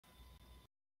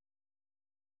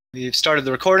We've started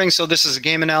the recording, so this is a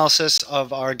game analysis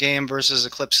of our game versus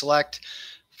Eclipse Select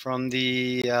from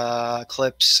the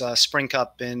Eclipse Spring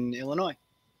Cup in Illinois.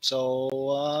 So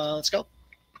let's go.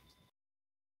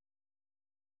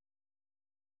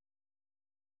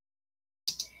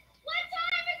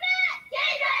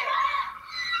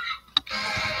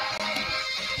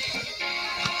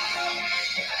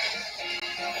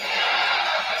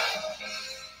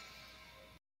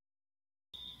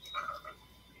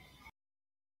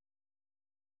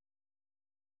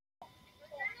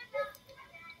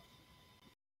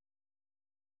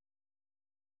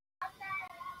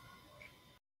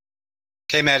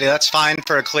 Okay, Maddie, that's fine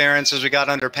for a clearance as we got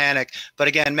under panic. But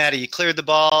again, Maddie, you cleared the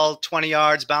ball 20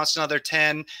 yards, bounced another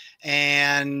 10,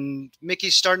 and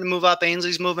Mickey's starting to move up,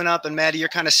 Ainsley's moving up, and Maddie, you're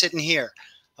kind of sitting here.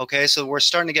 Okay, so we're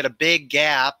starting to get a big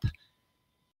gap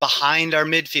behind our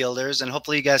midfielders, and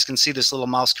hopefully you guys can see this little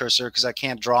mouse cursor because I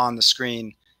can't draw on the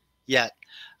screen yet.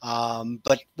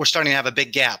 But we're starting to have a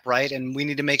big gap, right? And we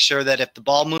need to make sure that if the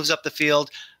ball moves up the field,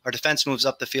 our defense moves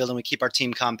up the field and we keep our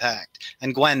team compact.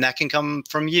 And Gwen, that can come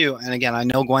from you. And again, I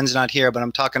know Gwen's not here, but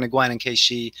I'm talking to Gwen in case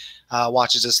she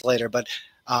watches this later. But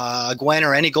Gwen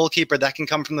or any goalkeeper, that can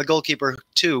come from the goalkeeper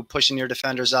too, pushing your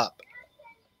defenders up.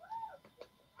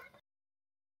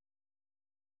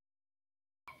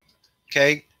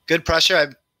 Okay, good pressure. I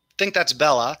think that's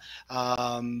Bella.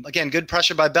 Again, good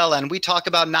pressure by Bella. And we talk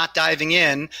about not diving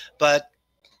in, but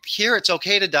here it's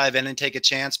okay to dive in and take a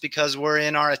chance because we're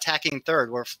in our attacking third.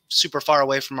 We're super far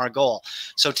away from our goal.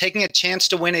 So taking a chance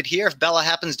to win it here, if Bella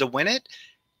happens to win it,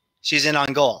 she's in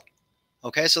on goal.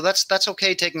 Okay, so that's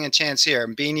okay taking a chance here.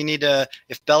 And Bean, you need to,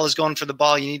 if Bella's going for the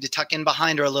ball, you need to tuck in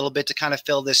behind her a little bit to kind of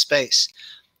fill this space.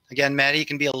 Again, Maddie, you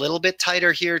can be a little bit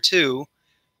tighter here too,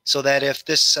 so that if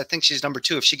this, I think she's number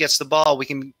 2, if she gets the ball,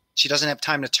 she doesn't have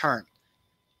time to turn.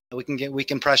 We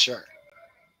can pressure her.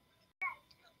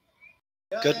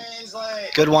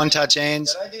 Good one-touch,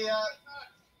 Ains. Good idea.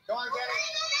 Go on,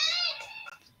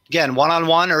 again,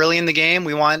 one-on-one early in the game.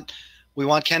 We want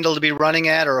Kendall to be running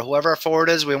at, or whoever our forward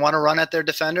is, we want to run at their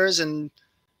defenders, and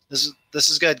this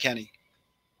is good, Kenny.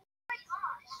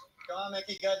 Go on,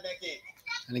 Mickey. Good, Mickey.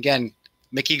 And again,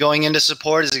 Mickey going into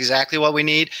support is exactly what we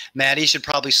need. Maddie should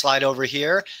probably slide over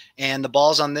here, and the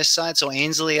ball's on this side, so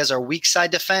Ainsley, as our weak side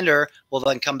defender, will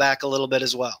then come back a little bit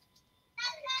as well.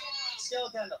 Skill,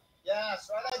 Kendall. Yes,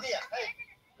 right idea. Hey,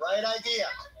 right idea.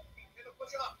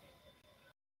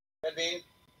 Good, Bean.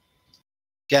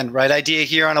 Again, right idea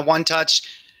here on a one-touch.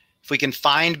 If we can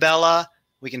find Bella,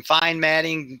 we can find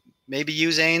Maddie, maybe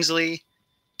use Ainsley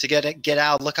to get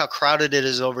out. Look how crowded it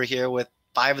is over here with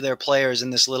 5 of their players in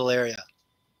this little area.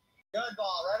 Good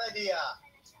ball, right idea.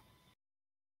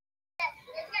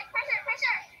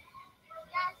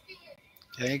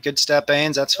 Okay, good step,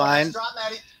 Ains. That's fine. Drop,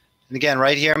 Maddie. And again,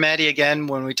 right here, Maddie, again,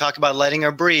 when we talk about letting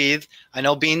her breathe, I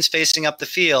know Bean's facing up the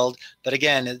field, but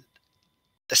again,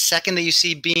 the second that you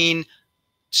see Bean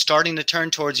starting to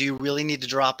turn towards you, you really need to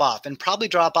drop off, and probably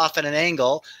drop off at an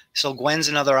angle, so Gwen's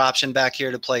another option back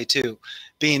here to play too.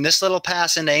 Bean, this little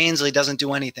pass into Ainsley doesn't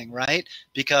do anything, right?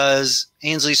 Because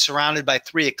Ainsley's surrounded by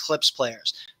 3 Eclipse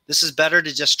players. This is better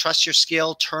to just trust your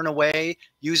skill, turn away,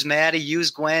 use Maddie,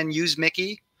 use Gwen, use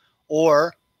Mickey,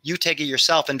 or you take it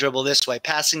yourself and dribble this way.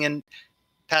 Passing in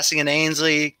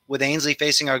Ainsley, with Ainsley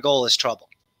facing our goal, is trouble.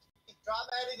 Drop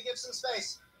Maddie to give some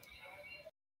space.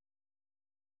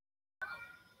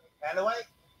 And away.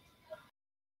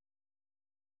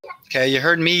 Okay, you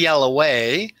heard me yell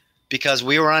away because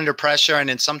we were under pressure, and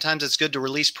then sometimes it's good to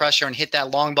release pressure and hit that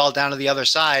long ball down to the other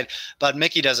side. But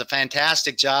Mickey does a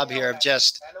fantastic job here of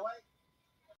just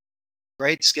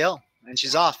great skill, and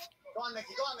she's off. Go on, Mickey.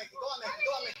 Go on, Mickey. Go on, Mickey.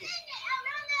 Go on, Mickey.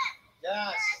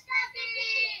 Yes.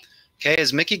 Okay,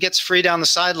 as Mickey gets free down the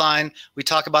sideline, we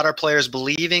talk about our players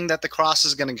believing that the cross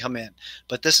is going to come in.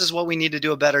 But this is what we need to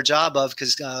do a better job of,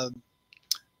 because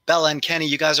Bella and Kenny,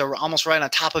 you guys are almost right on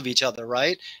top of each other,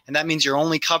 right? And that means you're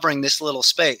only covering this little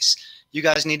space. You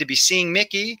guys need to be seeing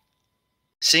Mickey,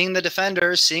 seeing the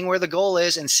defenders, seeing where the goal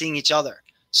is, and seeing each other.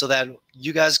 So that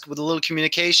you guys, with a little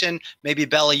communication, maybe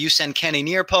Bella, you send Kenny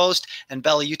near post, and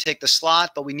Bella, you take the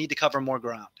slot, but we need to cover more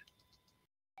ground.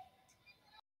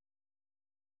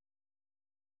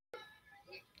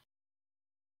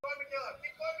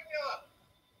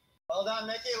 Well done,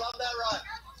 Mickey. Love that run.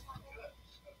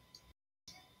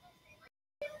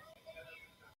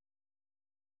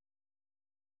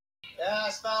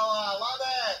 Yes, Bella. Love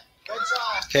it. Good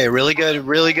try. Okay, really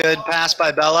good pass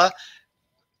by Bella.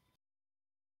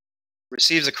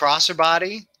 Receives across her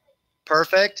body.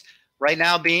 Perfect. Right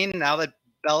now, Bean, now that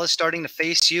Bella's starting to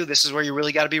face you, this is where you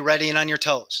really got to be ready and on your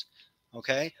toes.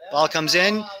 Okay, ball comes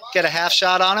in, get a half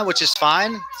shot on it, which is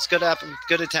fine. It's good attempt.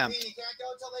 You can't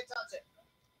go until they touch it.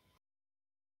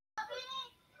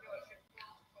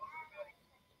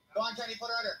 Go on, Kenny, put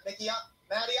her under. Mickey up.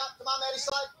 Maddie up. Come on, Maddie,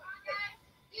 slide.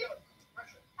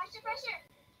 Pressure.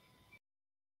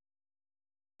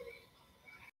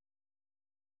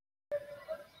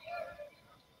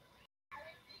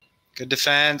 Good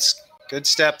defense, good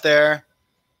step there,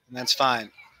 and that's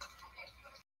fine.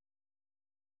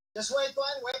 Just wait, Glenn.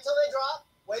 Wait till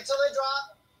they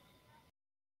drop.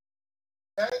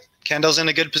 Okay. Kendall's in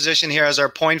a good position here as our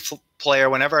point player.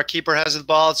 Whenever our keeper has the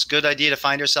ball, it's a good idea to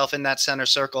find yourself in that center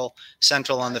circle,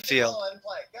 central on the field.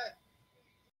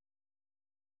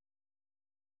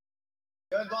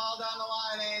 Good ball down the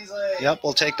line, Ainsley. Yep,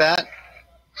 we'll take that.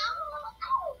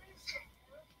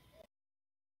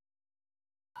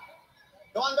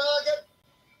 Go on, Bella.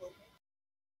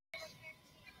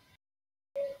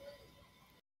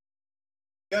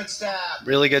 Good step.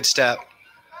 Really good step.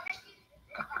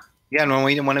 Again,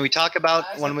 when we talk about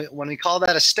when we call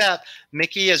that a step,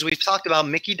 Mickey, as we've talked about,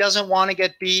 Mickey doesn't want to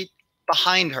get beat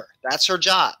behind her. That's her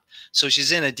job. So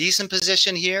she's in a decent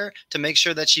position here to make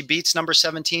sure that she beats number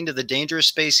 17 to the dangerous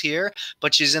space here,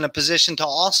 but she's in a position to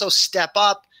also step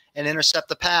up and intercept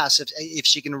the pass if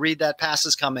she can read that pass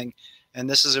is coming. And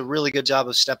this is a really good job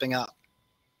of stepping up.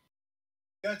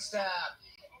 Good step.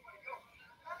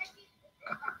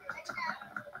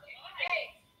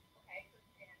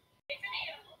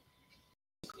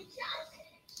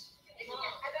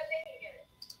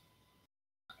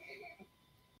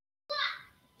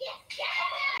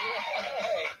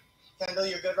 Kendall,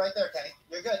 you're good right there, Kenny.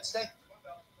 You're good. Stay.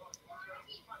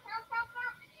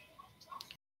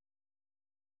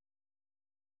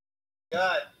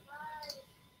 Good.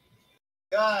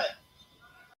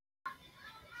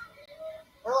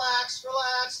 Relax,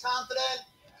 confident.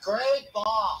 Great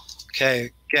ball. Okay,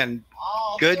 again,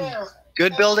 good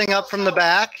building up from the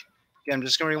back. Again, I'm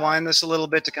just going to rewind this a little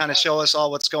bit to kind of show us all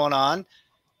what's going on.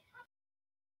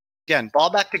 Again,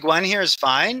 ball back to Gwen here is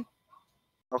fine.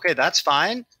 Okay, that's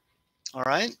fine. All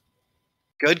right.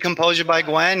 Good composure by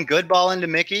Gwen. Good ball into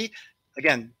Mickey.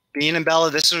 Again, Bean and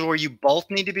Bella, this is where you both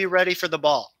need to be ready for the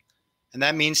ball. And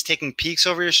that means taking peeks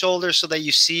over your shoulders so that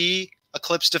you see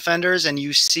Eclipse defenders and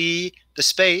you see the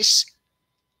space.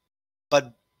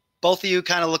 But both of you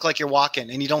kind of look like you're walking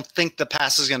and you don't think the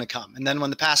pass is going to come. And then when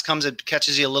the pass comes, it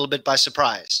catches you a little bit by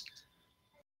surprise.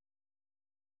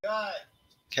 Good.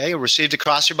 Okay, received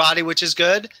across your body, which is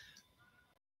good.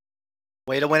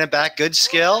 Way to win it back. Good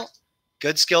skill.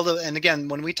 Good skill. And again,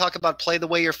 when we talk about play the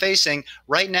way you're facing,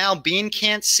 right now, Bean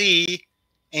can't see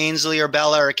Ainsley or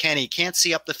Bella or Kenny, can't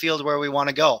see up the field where we want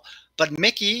to go. But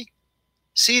Mickey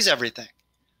sees everything.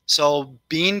 So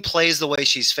Bean plays the way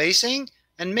she's facing,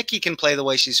 and Mickey can play the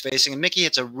way she's facing. And Mickey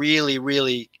hits a really,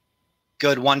 really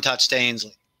good one-touch to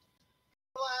Ainsley.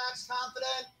 Relax,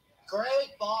 confident.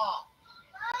 Great ball.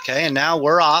 Okay, and now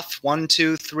we're off. 1,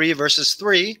 2, 3 versus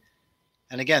 3.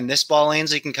 And again, this ball,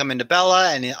 Ainsley can come into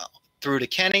Bella and through to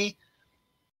Kenny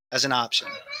as an option.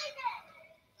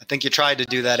 I think you tried to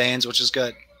do that, Ains, which is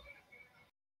good.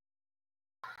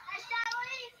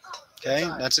 Okay,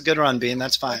 that's a good run, Bean.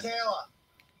 That's fine.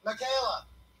 Michaela,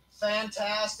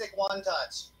 fantastic one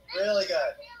touch. Really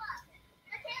good.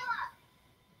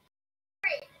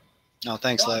 No,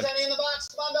 thanks, Lev. Kenny in the box.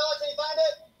 Come on, Bella. Can you find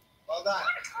it? Well done.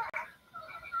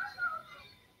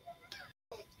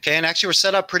 Okay, and actually we're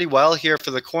set up pretty well here for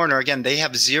the corner. Again, they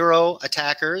have 0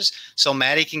 attackers, so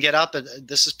Maddie can get up.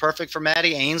 This is perfect for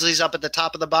Maddie. Ainsley's up at the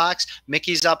top of the box.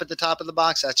 Mickey's up at the top of the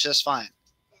box. That's just fine.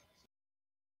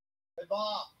 Good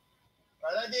ball.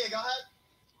 Right idea. Go ahead.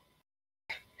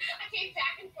 I came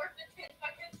back and forth to 10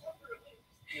 seconds over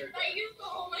loops. I used the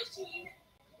whole machine.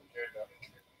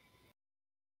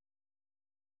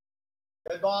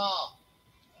 Good ball.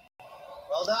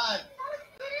 Well done.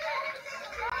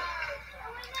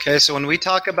 Okay, so when we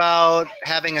talk about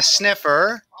having a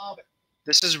sniffer,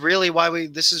 this is really why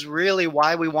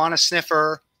we want a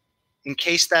sniffer in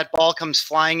case that ball comes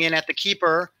flying in at the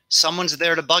keeper. Someone's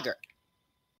there to bug her.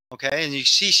 Okay, and you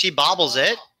see she bobbles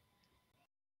it,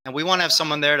 and we want to have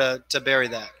someone there to bury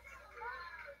that.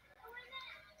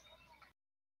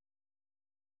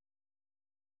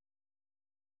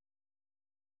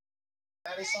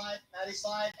 Maddie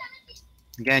slide.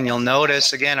 Again, you'll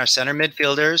notice, again, our center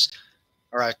midfielders,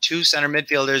 or our 2 center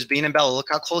midfielders, Bean and Bella, look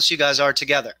how close you guys are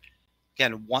together.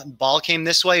 Again, one ball came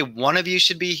this way. One of you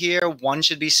should be here. One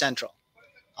should be central.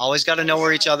 Always got to know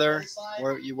where each other,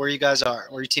 where you guys are,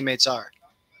 where your teammates are.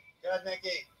 Good,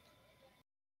 Mickey.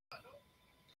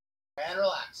 And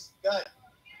relax. Good.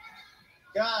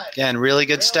 Again, really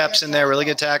good steps in there, really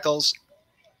good tackles.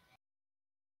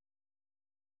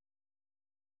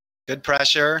 Good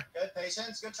pressure. Good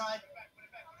patience. Good try.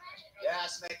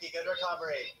 Yes, Mickey. Good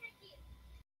recovery.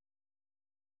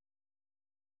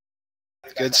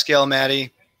 Good skill,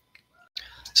 Maddie.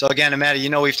 So again, Maddie, you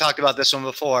know we've talked about this one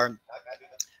before,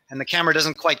 and the camera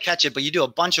doesn't quite catch it, but you do a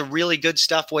bunch of really good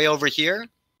stuff way over here,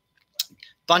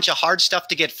 bunch of hard stuff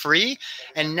to get free,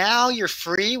 and now you're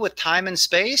free with time and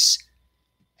space,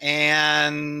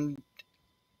 and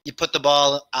you put the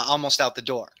ball almost out the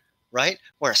door, right?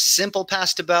 Or a simple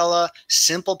pass to Bella,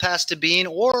 simple pass to Bean,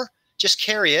 or just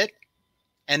carry it,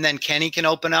 and then Kenny can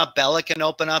open up, Bella can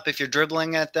open up if you're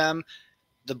dribbling at them.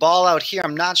 The ball out here,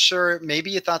 I'm not sure.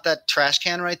 Maybe you thought that trash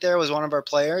can right there was one of our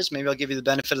players. Maybe I'll give you the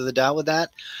benefit of the doubt with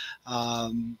that.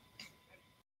 Then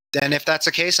if that's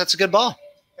the case, that's a good ball.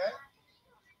 Okay.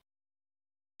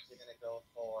 You're going to go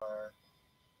for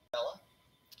Bella.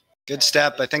 Good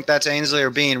step. I think that's Ainsley or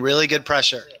Bean. Really good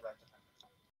pressure.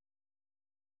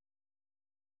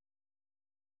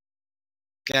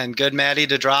 Again, good Maddie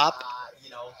to drop. You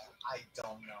know, I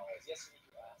don't know.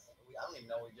 I don't even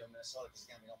know what we do in Minnesota because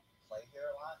again, we don't play here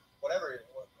a lot. Whatever. If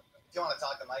you want to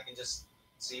talk to Mike and just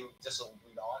see, just so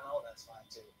we all know, that's fine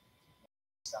too.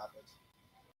 Stop it.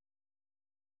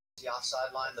 The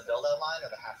offside line, the build-out line, or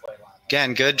the halfway line?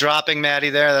 Again, good dropping, Maddie,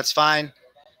 there. That's fine.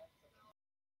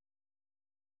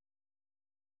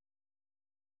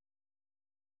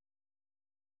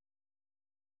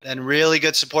 And really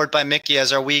good support by Mickey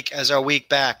as our week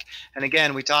back. And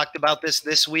again, we talked about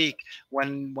this week.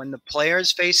 When the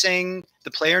player's facing,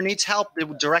 the player needs help the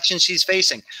direction she's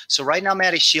facing. So right now,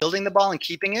 Maddie's shielding the ball and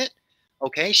keeping it.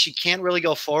 Okay, she can't really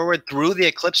go forward through the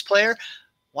Eclipse player.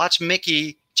 Watch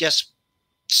Mickey just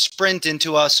sprint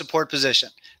into a support position.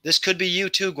 This could be you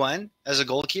too, Gwen, as a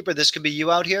goalkeeper. This could be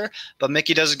you out here. But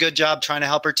Mickey does a good job trying to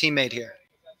help her teammate here.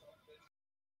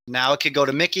 Now it could go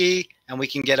to Mickey, and we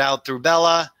can get out through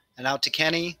Bella and out to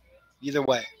Kenny. Either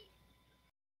way.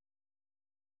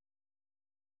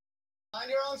 Find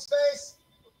your own space.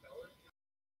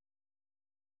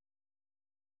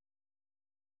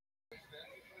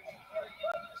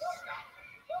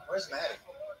 Where's Maddie?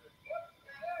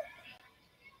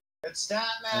 Good step,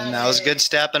 Maddie. And that was a good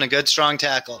step and a good strong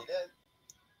tackle.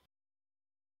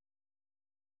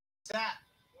 Step.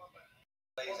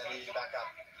 Ladies, I need you back up.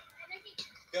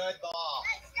 Good ball.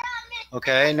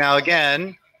 Okay, now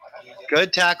again,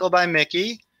 good tackle by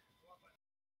Mickey.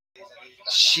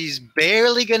 She's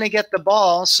barely going to get the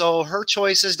ball, so her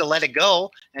choice is to let it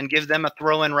go and give them a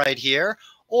throw in right here,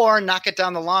 or knock it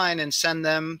down the line and send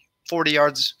them 40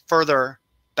 yards further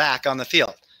back on the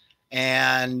field.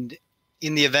 And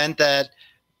in the event that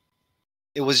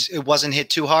it wasn't hit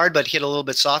too hard, but hit a little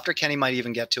bit softer, Kenny might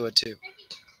even get to it too.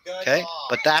 Okay,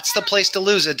 but that's the place to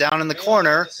lose it, down in the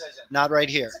corner, not right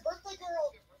here.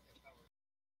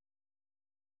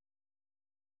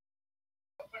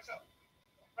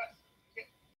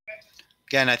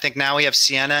 Again, I think now we have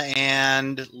Sienna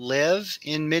and Liv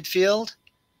in midfield,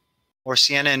 or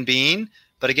Sienna and Bean.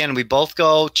 But again, we both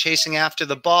go chasing after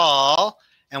the ball,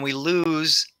 and we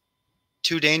lose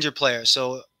two danger players.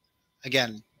 So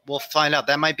again, we'll find out.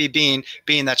 That might be Bean.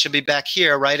 Bean, that should be back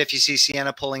here, right, if you see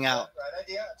Sienna pulling out. Right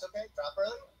idea. It's okay. Drop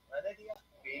early. Right idea.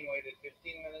 Bean waited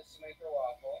 15 minutes to make her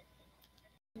waffle.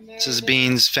 This is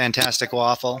Bean's fantastic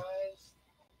waffle.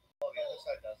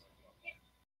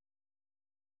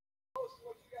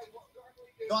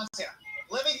 Go on, Sienna.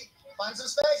 Livy, find some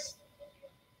space.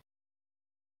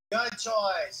 Good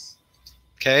choice.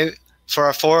 Okay, for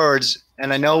our forwards,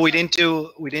 and I know we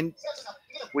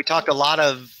talked a lot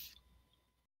of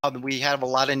how we have a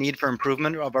lot of need for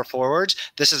improvement of our forwards.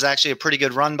 This is actually a pretty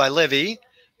good run by Livy.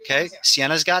 Okay,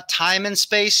 Sienna's got time and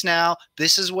space now.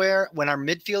 This is where, when our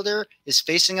midfielder is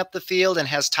facing up the field and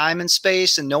has time and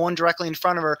space and no one directly in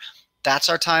front of her, that's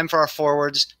our time for our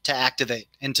forwards to activate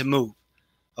and to move.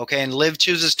 Okay, and Liv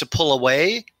chooses to pull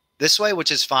away this way,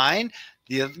 which is fine.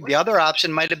 The other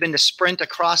option might have been to sprint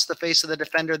across the face of the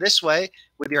defender this way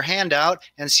with your hand out,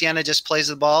 and Sienna just plays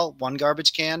the ball, one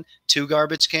garbage can, two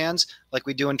garbage cans, like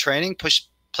we do in training,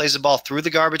 plays the ball through the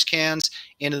garbage cans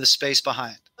into the space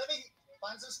behind. Livy,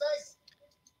 find some space.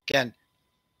 Again,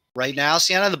 right now,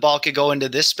 Sienna, the ball could go into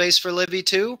this space for Livy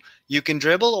too. You can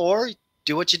dribble or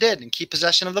do what you did and keep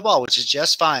possession of the ball, which is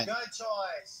just fine. Good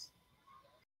choice.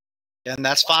 And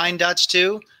that's fine, Dutch,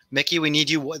 too. Mickey, we need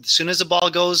you. As soon as the ball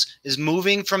is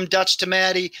moving from Dutch to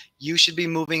Maddie, you should be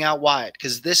moving out wide,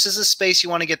 because this is a space you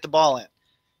want to get the ball in.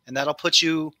 And that'll put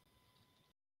you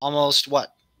almost,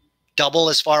 double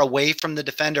as far away from the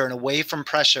defender and away from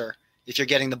pressure if you're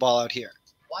getting the ball out here.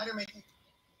 Wider, Mickey.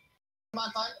 Come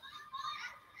on, find.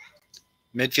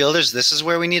 Midfielders, this is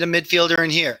where we need a midfielder in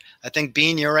here. I think,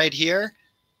 Bean, you're right here.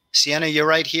 Sienna, you're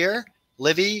right here.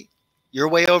 Livy, you're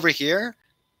way over here.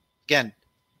 Again,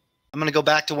 I'm going to go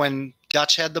back to when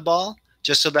Dutch had the ball,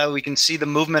 just so that we can see the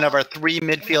movement of our 3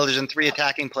 midfielders and 3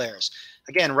 attacking players.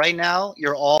 Again, right now,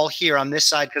 you're all here on this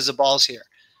side because the ball's here.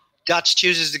 Dutch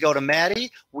chooses to go to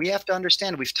Maddie. We have to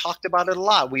understand, we've talked about it a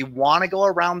lot. We want to go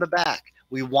around the back.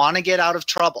 We want to get out of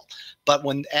trouble. But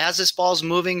as this ball's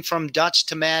moving from Dutch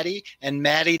to Maddie and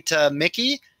Maddie to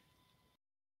Mickey,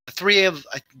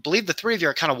 I believe the 3 of you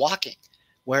are kind of walking.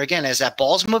 Where, again, as that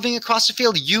ball's moving across the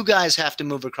field, you guys have to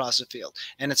move across the field.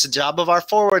 And it's the job of our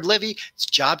forward, Livy. It's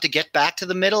a job to get back to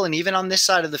the middle and even on this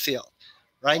side of the field.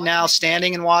 Right now,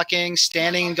 standing and walking,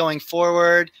 standing and going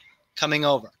forward, coming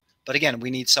over. But again,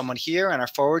 we need someone here, and our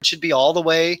forward should be all the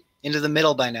way into the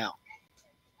middle by now.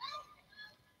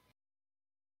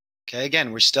 Okay,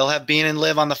 again, we still have Bean and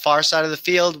Liv on the far side of the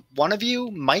field. One of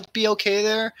you might be okay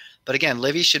there, but again,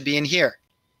 Livy should be in here.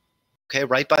 Okay,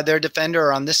 right by their defender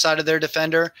or on this side of their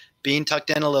defender, Bean tucked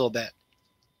in a little bit.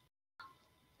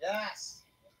 Yes.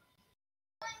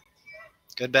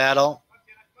 Good battle.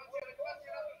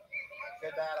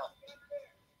 Good battle.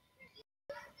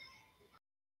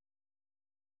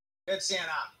 Good Sienna.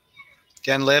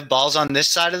 Again, Liv, ball's on this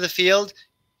side of the field.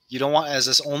 You don't want, as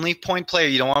this only point player,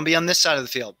 you don't want to be on this side of the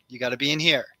field. You got to be in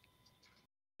here.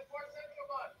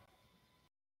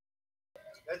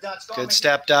 Good Dutch. Good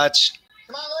step, Dutch.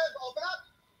 Come on, Liv. Open up.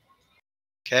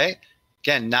 Okay.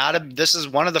 Again, this is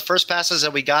one of the first passes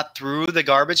that we got through the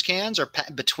garbage cans or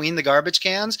between the garbage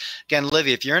cans. Again,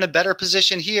 Livy, if you're in a better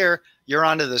position here, you're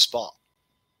onto this ball.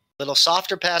 Little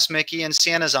softer pass, Mickey, and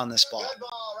Sienna's on this ball. Good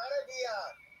ball. Right idea.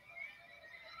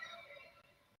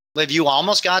 Liv, you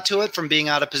almost got to it from being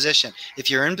out of position. If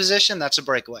you're in position, that's a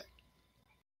breakaway.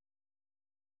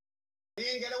 Bean,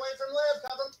 get away from Liv.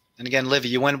 Cover. And again, Livy,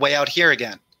 you went way out here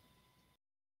again.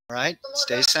 All right,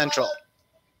 stay central.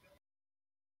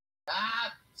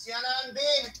 Sienna and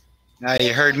Bean. Now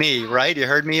you heard me, right? You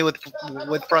heard me with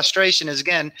frustration is,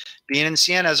 again, Bean and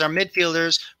Sienna as our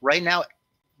midfielders. Right now,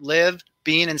 Liv,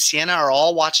 Bean, and Sienna are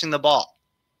all watching the ball.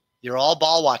 You're all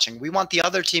ball watching. We want the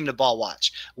other team to ball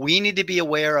watch. We need to be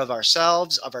aware of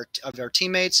ourselves, of our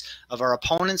teammates, of our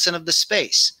opponents, and of the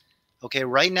space. Okay,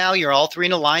 right now, you're all 3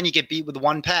 in a line. You get beat with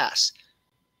 1 pass.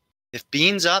 If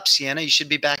Bean's up, Sienna, you should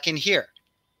be back in here.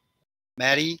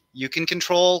 Maddie, you can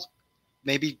control,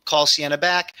 maybe call Sienna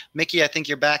back. Mickey, I think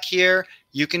you're back here.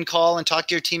 You can call and talk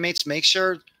to your teammates. Make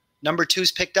sure number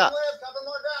 2's picked up. Liv, cover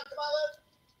more ground. Come on, Liv.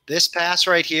 This pass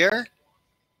right here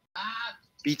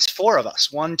beats 4 of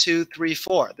us. 1, 2, 3,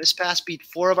 4. This pass beat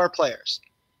 4 of our players.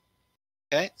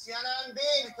 Okay? Sienna and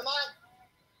Bean, come on.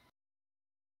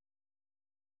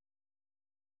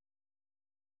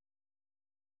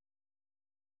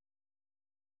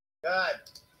 Good.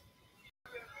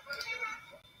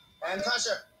 And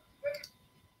pressure.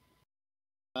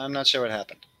 I'm not sure what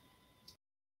happened.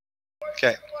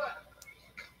 Okay.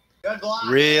 Good block.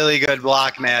 Really good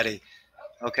block, Maddie.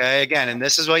 Okay, again, and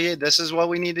this is what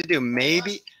we need to do.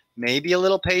 Maybe a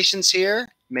little patience here.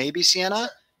 Maybe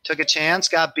Sienna took a chance,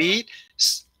 got beat.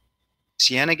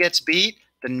 Sienna gets beat.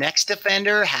 The next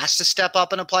defender has to step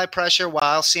up and apply pressure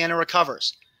while Sienna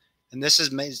recovers. And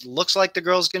this looks like the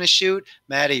girl's going to shoot.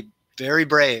 Maddie, very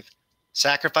brave.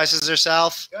 Sacrifices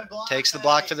herself, Block, takes the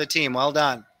block for the team. Well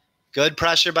done. Good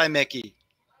pressure by Mickey.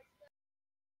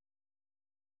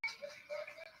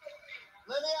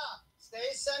 Livia,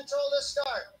 stay central to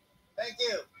start. Thank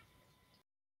you.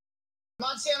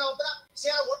 Come on, Sienna, open up.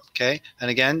 Sienna, work. Okay, and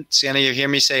again, Sienna, you hear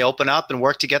me say open up and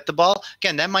work to get the ball.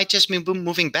 Again, that might just mean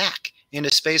moving back into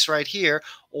space right here,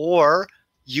 or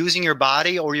using your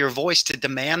body or your voice to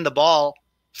demand the ball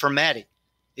for Maddie.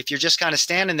 If you're just kind of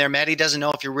standing there, Maddie doesn't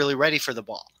know if you're really ready for the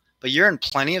ball. But you're in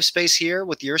plenty of space here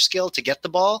with your skill to get the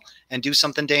ball and do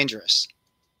something dangerous.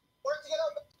 Work to get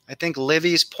open. I think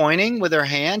Livy's pointing with her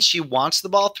hand. She wants the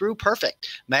ball through. Perfect.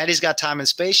 Maddie's got time and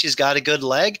space. She's got a good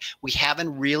leg. We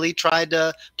haven't really tried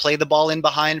to play the ball in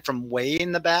behind from way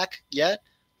in the back yet.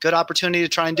 Good opportunity to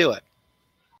try and do it.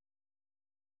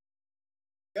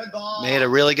 Good ball. Made a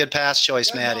really good pass choice,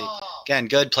 Good Maddie. ball. Again,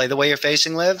 good. Play the way you're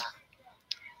facing, Liv.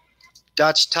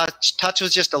 Dutch touch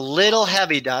was just a little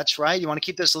heavy, Dutch, right? You want to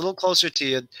keep this a little closer to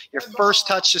you. Your first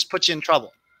touch just puts you in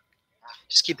trouble.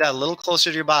 Just keep that a little closer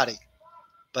to your body.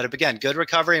 But again, good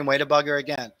recovery and way to bug her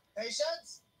again.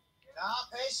 Patience. No,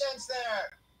 patience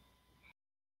there.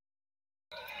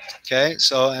 Okay,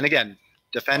 so, and again,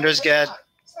 defenders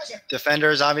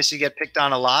obviously get picked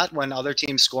on a lot when other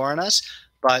teams score on us.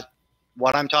 But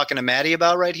what I'm talking to Maddie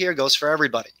about right here goes for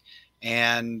everybody.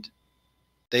 And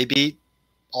they beat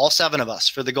all 7 of us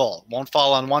for the goal. Won't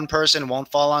fall on one person,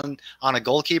 won't fall on a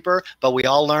goalkeeper, but we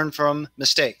all learn from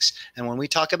mistakes. And when we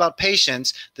talk about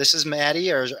patience, this is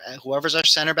Maddie or whoever's our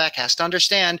center back has to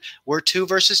understand we're 2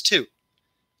 versus 2.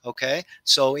 Okay?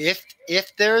 So if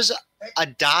there's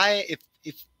a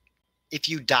if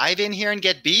you dive in here and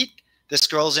get beat, this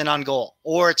girl's in on goal.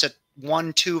 Or it's a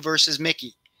 1-2 versus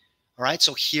Mickey. All right?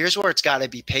 So here's where it's got to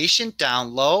be patient,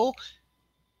 down low.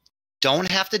 Don't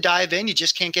have to dive in. You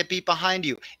just can't get beat behind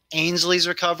you. Ainsley's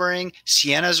recovering.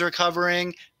 Sienna's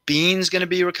recovering. Bean's going to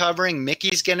be recovering.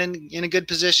 Mickey's getting in a good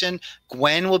position.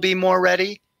 Gwen will be more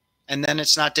ready. And then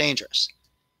it's not dangerous.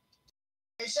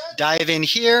 Dive in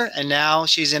here, and now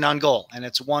she's in on goal. And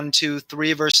it's 1, 2,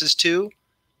 3 versus 2,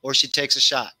 or she takes a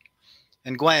shot.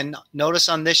 And Gwen, notice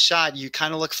on this shot, you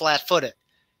kind of look flat-footed.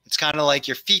 It's kind of like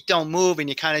your feet don't move, and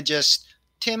you kind of just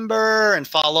timber and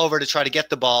fall over to try to get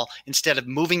the ball instead of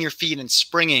moving your feet and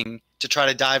springing to try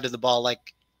to dive to the ball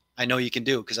like I know you can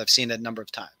do because I've seen it a number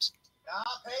of times.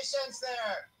 Patience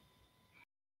there.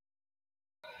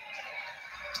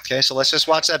 Okay, so let's just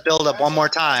watch that build up one more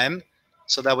time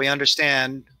so that we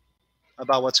understand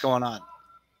about what's going on.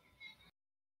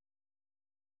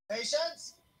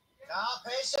 Patience.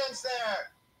 Patience there.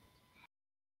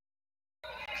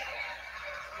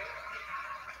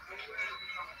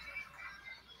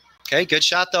 Okay, good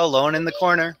shot though, low and in the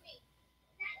corner.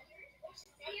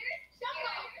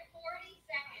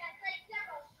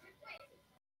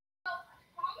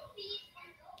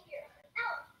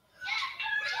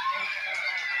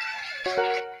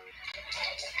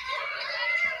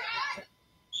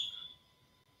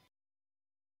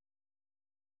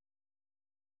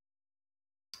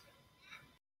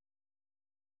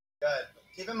 Good.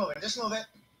 Keep it moving. Just move it.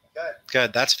 Good.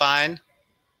 Good. That's fine.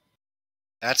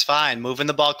 That's fine. Moving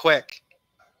the ball quick.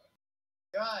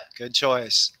 Good. Good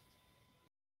choice.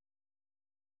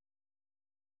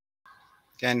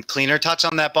 Again, cleaner touch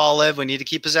on that ball, Liv. We need to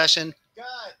keep possession. Good.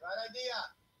 Right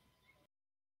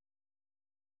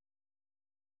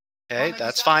idea. Okay,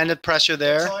 that's fine. The pressure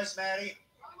there. Good choice, Maddie.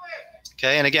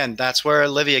 Okay, and again, that's where,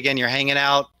 Livy, again, you're hanging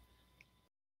out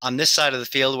on this side of the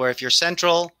field where if you're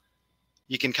central,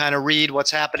 you can kind of read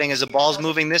what's happening as the ball's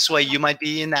moving this way. You might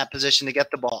be in that position to get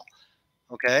the ball.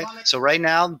 Okay, so right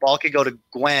now, the ball could go to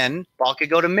Gwen, ball could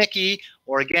go to Mickey,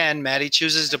 or again, Maddie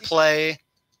chooses to play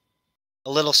a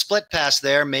little split pass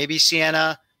there. Maybe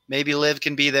Sienna, maybe Liv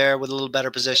can be there with a little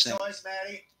better positioning. Good choice,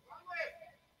 Maddie.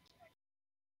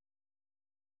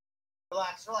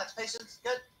 Relax, relax. Patience.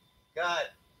 Good. Good.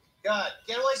 Good.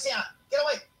 Get away, Sienna. Get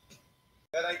away.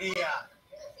 Good idea.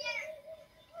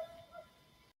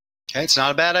 Okay, it's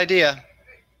not a bad idea.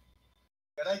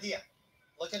 Good idea.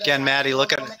 Look at Again, Maddie,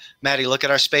 look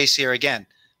at our space here again.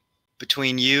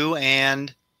 Between you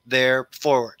and their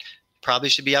forward. Probably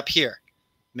should be up here.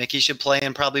 Mickey should play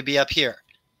and probably be up here.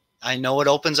 I know it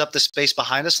opens up the space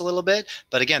behind us a little bit,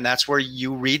 but again, that's where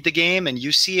you read the game and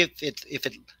you see if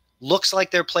it looks like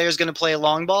their player is going to play a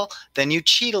long ball, then you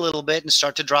cheat a little bit and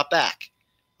start to drop back.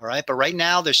 All right, but right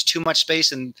now there's too much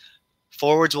space and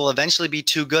forwards will eventually be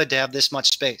too good to have this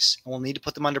much space. And we'll need to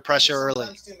put them under pressure early.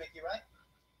 Too, Mickey, right?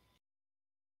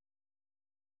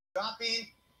 Dropping.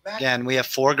 Again, we have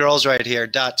 4 girls right here,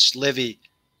 Dutch, Livy,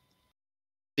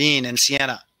 Bean, and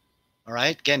Sienna. All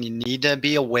right, again, you need to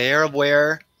be aware of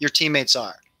where your teammates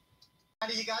are.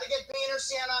 You got to get Bean or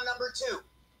Sienna on number 2.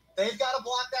 They've got to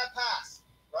block that pass,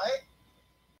 right?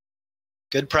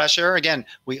 Good pressure. Again,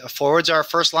 forwards are our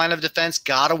first line of defense.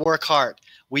 Got to work hard.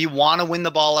 We want to win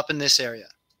the ball up in this area.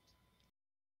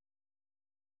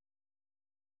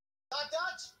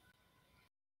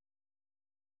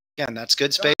 Again, that's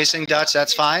good spacing, Dutch.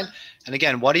 That's fine. And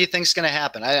again, what do you think is going to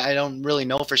happen? I don't really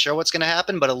know for sure what's going to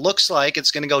happen, but it looks like it's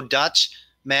going to go Dutch,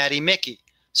 Maddie, Mickey.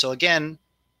 So again,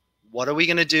 what are we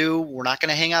going to do? We're not going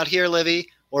to hang out here, Livy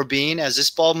or Bean. As this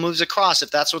ball moves across, if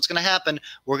that's what's going to happen,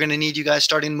 we're going to need you guys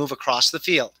starting to move across the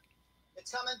field.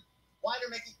 It's coming. Wider,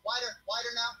 Mickey. Wider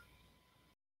now.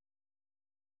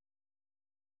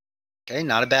 Okay,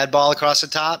 not a bad ball across the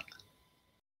top.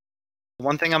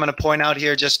 One thing I'm going to point out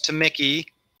here just to Mickey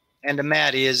and to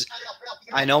Maddie is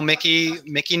I know Mickey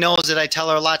knows that I tell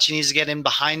her a lot she needs to get in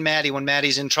behind Maddie when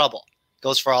Maddie's in trouble.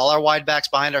 Goes for all our wide backs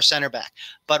behind our center back.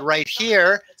 But right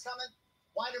here,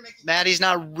 Maddie's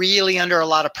not really under a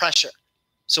lot of pressure.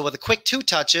 So with a quick 2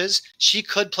 touches, she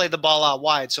could play the ball out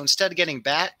wide. So instead of getting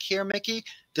back here, Mickey,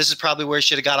 this is probably where she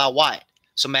should have got out wide.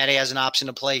 So Maddie has an option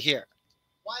to play here.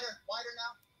 Wider now.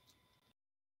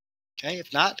 Okay,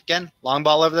 if not, again, long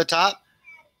ball over the top.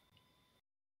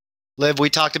 Liv,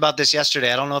 we talked about this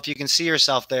yesterday. I don't know if you can see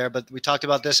yourself there, but we talked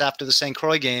about this after the St.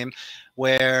 Croix game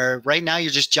where right now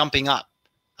you're just jumping up.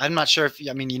 I'm not sure if,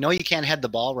 I mean, you know, you can't head the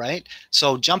ball, right?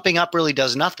 So jumping up really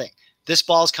does nothing. This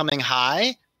ball's coming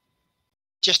high,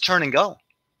 just turn and go,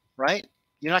 right?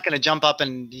 You're not going to jump up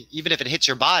and even if it hits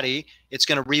your body, it's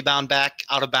going to rebound back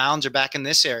out of bounds or back in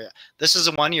this area. This is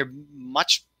the one you're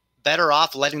much better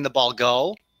off letting the ball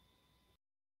go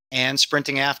and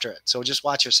sprinting after it. So just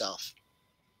watch yourself.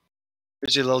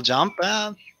 Here's your little jump.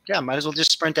 Yeah, might as well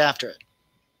just sprint after it.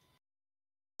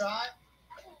 Try.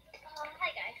 Hi,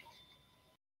 guys.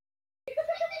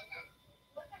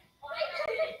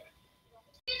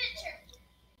 Miniature.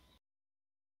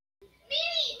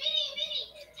 Mini.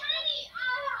 Tiny.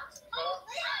 Oh,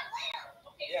 little.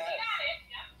 Okay, Yeah. so you got it.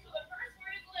 Yep. So the first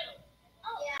word is little.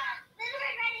 Oh, yeah. Little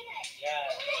Red Riding Hood. Yeah.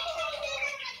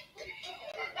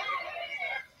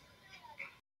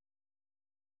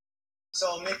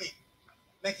 So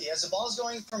Mickey, as the ball's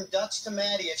going from Dutch to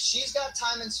Maddie, if she's got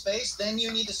time and space, then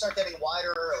you need to start getting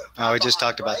wider early. Oh, we just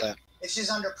Behind, talked about right? that. If she's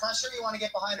under pressure, you want to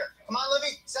get behind her. Come on,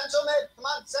 Livy. Central mid. Come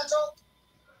on, central.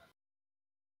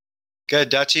 Good,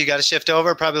 Dutchie, you got to shift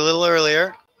over probably a little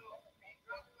earlier.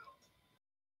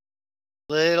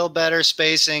 Little better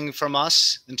spacing from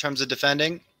us in terms of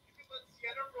defending.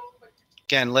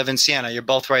 Again, Liv and Sienna, you're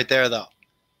both right there, though.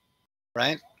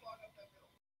 Right?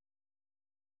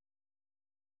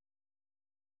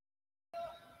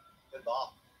 Good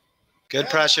ball. Good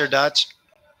pressure, Dutch.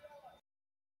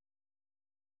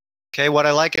 Okay, what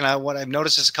I like and what I've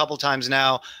noticed this a couple times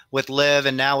now with Liv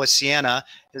and now with Sienna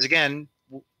is, again,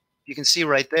 you can see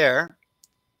right there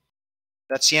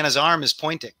that Sienna's arm is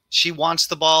pointing. She wants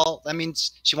the ball. That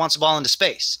means she wants the ball into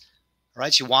space,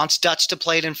 right? She wants Dutch to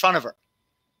play it in front of her.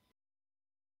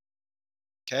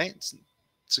 Okay, it's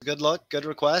a good look, good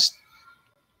request.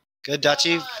 Good,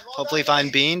 Dutchie. Hopefully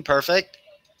find Bean. Perfect.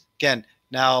 Again,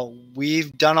 now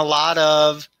we've done a lot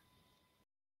of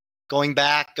going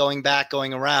back,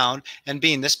 going around. And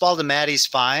Bean, this ball to Maddie's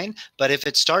fine, but if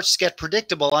it starts to get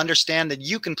predictable, understand that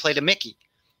you can play to Mickey.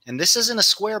 And this isn't a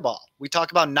square ball. We talk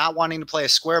about not wanting to play a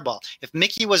square ball. If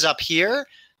Mickey was up here,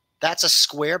 that's a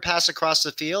square pass across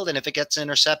the field, and if it gets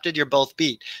intercepted, you're both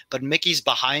beat. But Mickey's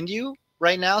behind you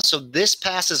right now, so this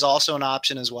pass is also an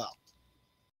option as well.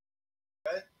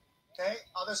 Good. Okay,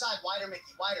 other side. Wider, Mickey.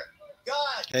 Wider.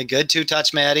 Good. Okay, good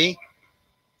two-touch, Maddie.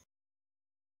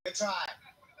 Good try.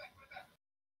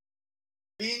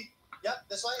 Bean. Yep,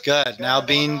 this way. Good. Now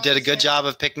Bean did a good job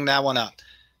of picking that one up.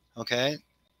 Okay.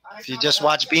 If you just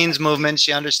watch Bean's movement,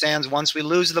 she understands once we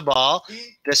lose the ball,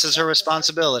 this is her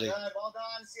responsibility. Good. Well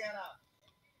done, Sienna.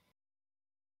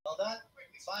 Well done.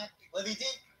 It's fine. Livy deep.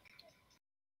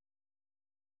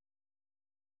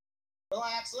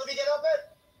 Relax. Livy, get up it.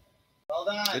 Well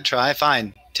done. Good try.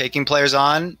 Fine. Taking players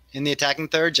on in the attacking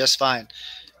third, just fine.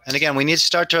 And again, we need to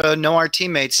start to know our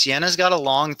teammates. Sienna's got a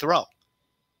long throw.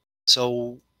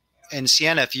 So, and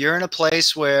Sienna, if you're in a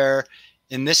place where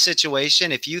in this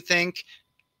situation, if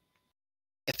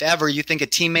ever you think a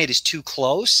teammate is too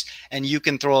close and you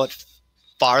can throw it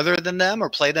farther than them or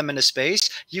play them into space,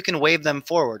 you can wave them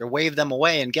forward or wave them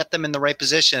away and get them in the right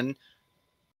position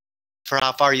for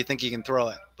how far you think you can throw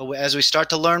it. But as we start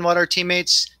to learn what our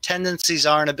teammates' tendencies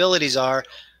are and abilities are,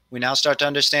 we now start to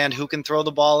understand who can throw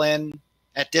the ball in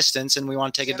at distance, and we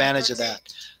want to take advantage of that.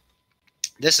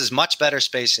 This is much better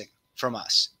spacing from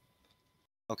us.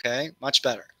 Okay, much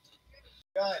better.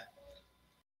 Good.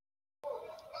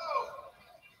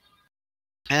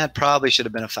 That probably should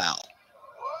have been a foul.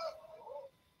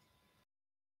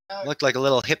 Looked like a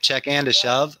little hip check and a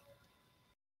shove.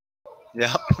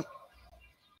 Yep.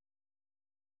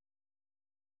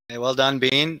 Okay, well done,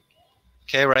 Bean.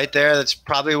 Okay, right there. That's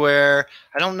probably where,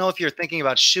 I don't know if you're thinking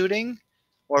about shooting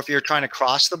or if you're trying to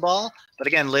cross the ball. But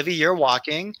again, Livy, you're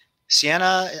walking.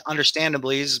 Sienna,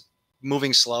 understandably, is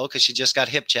moving slow because she just got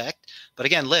hip checked. But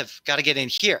again, Liv, got to get in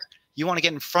here. You want to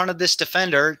get in front of this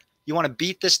defender. You want to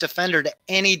beat this defender to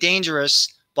any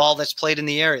dangerous ball that's played in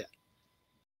the area.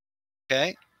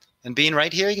 Okay? And being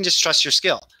right here, you can just trust your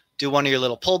skill. Do one of your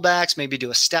little pullbacks, maybe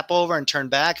do a step over and turn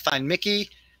back, find Mickey,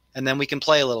 and then we can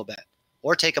play a little bit.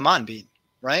 Or take him on, Bean,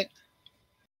 right?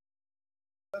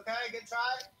 Okay, good try.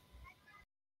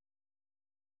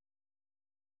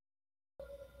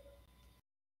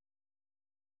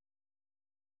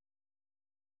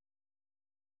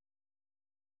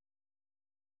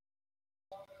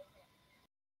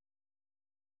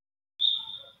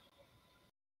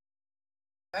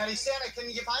 Maddie, Sienna, can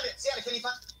you find it? Sienna, can you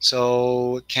find it?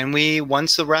 So can we,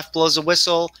 once the ref blows a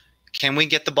whistle, can we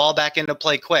get the ball back into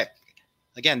play quick?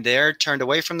 Again, they're turned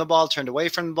away from the ball, turned away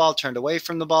from the ball, turned away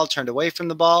from the ball, turned away from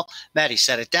the ball. Maddie,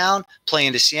 set it down, play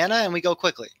into Sienna, and we go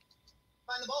quickly.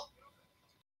 Find the ball.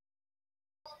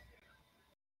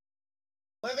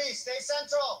 Livy, stay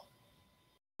central.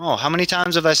 Oh, how many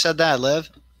times have I said that, Liv?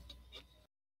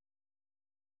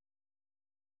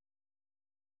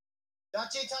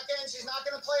 Dutchie, tuck in. She's not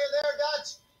going to play her there, Dutch.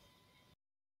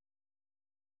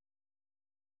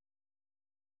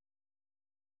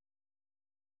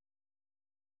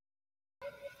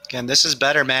 Again, this is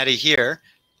better, Maddie, here.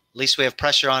 At least we have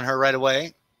pressure on her right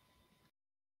away.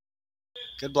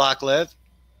 Good block, Liv.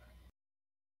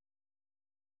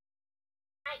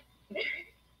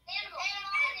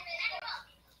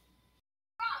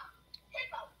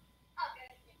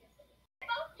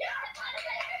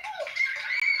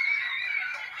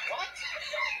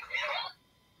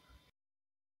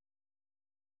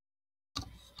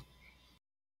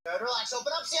 Good, relax.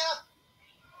 Open up, Sienna.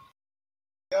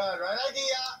 Good, right idea.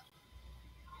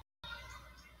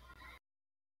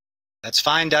 That's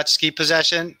fine, Dutch. Keep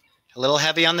possession. A little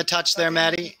heavy on the touch there,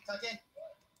 Maddie. Tuck in.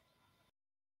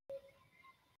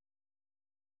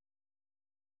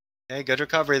 Okay, good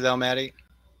recovery though, Maddie.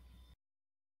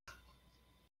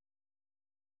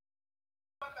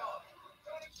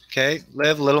 Okay,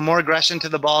 Liv, a little more aggression to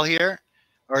the ball here.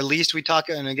 Or at least we talk,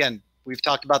 and again, we've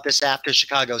talked about this after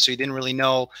Chicago, so you didn't really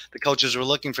know the coaches were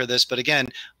looking for this. But again,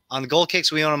 on the goal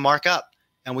kicks, we want to mark up,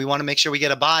 and we want to make sure we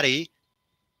get a body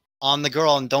on the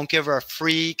girl and don't give her a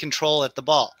free control at the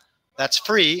ball. That's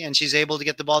free, and she's able to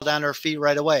get the ball down to her feet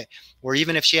right away. Or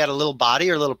even if she had a little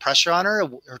body or a little pressure on her,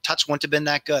 her touch wouldn't have been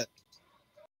that good.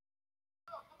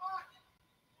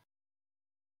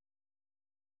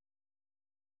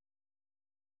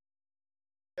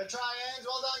 Good try, Ange.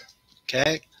 Well done.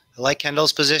 Okay. I like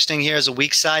Kendall's positioning here as a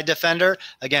weak side defender.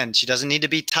 Again, she doesn't need to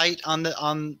be tight on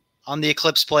the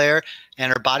Eclipse player,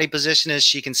 and her body position is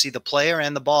she can see the player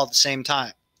and the ball at the same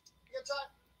time. Good try.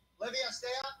 Olivia, stay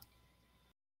up.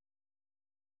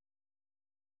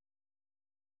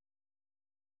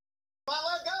 Come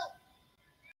on, let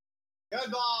go.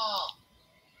 Good ball.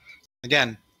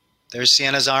 Again, there's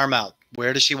Sienna's arm out.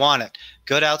 Where does she want it?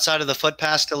 Good outside of the foot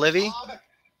pass to Livy.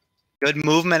 Good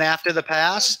movement after the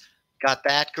pass. Got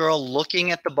that girl looking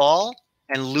at the ball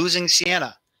and losing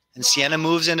Sienna. And Sienna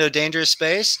moves into a dangerous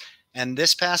space. And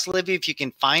this pass, Livy, if you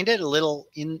can find it, a little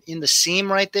in the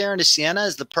seam right there into Sienna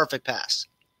is the perfect pass.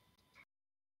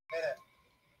 Hit it.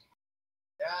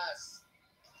 Yes.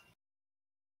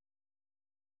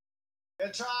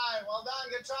 Good try. Well done.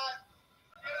 Good try.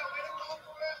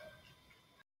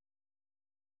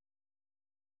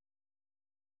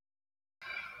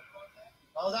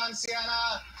 Well done,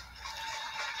 Sienna.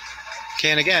 Okay,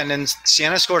 and again, and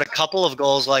Sienna scored a couple of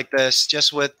goals like this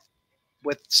just with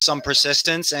some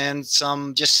persistence and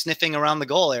some just sniffing around the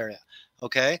goal area.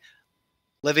 Okay,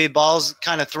 Livy, ball's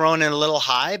kind of thrown in a little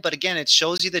high, but again, it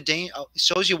shows you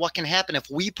shows you what can happen if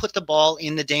we put the ball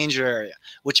in the danger area,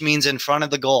 which means in front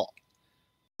of the goal.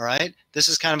 All right, this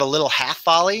is kind of a little half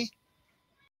volley.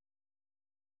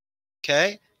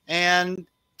 Okay, and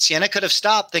Sienna could have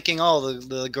stopped thinking, oh,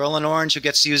 the girl in orange who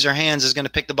gets to use her hands is going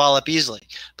to pick the ball up easily.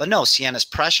 But no, Sienna's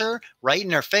pressure right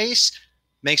in her face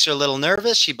makes her a little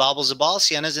nervous. She bobbles the ball.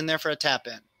 Sienna's in there for a tap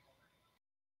in.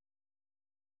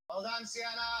 Well done,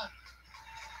 Sienna.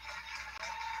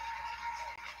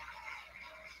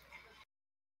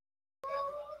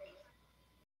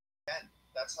 Ben,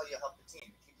 that's how you help the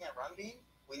team. If you can't run beam,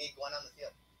 we need one on the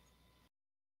field.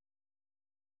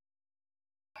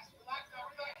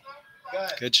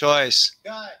 Good. Good choice.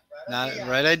 Good.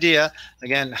 Right idea.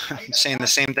 Again, I'm saying the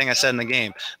same thing I said in the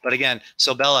game. But again,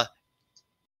 so Bella,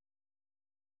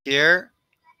 here,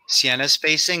 Sienna's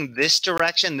facing this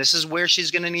direction. This is where she's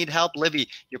going to need help. Livy,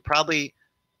 you're probably,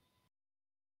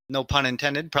 no pun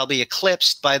intended, probably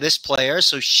eclipsed by this player.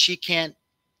 So you can't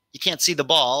see the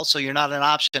ball. So you're not an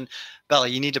option. Bella,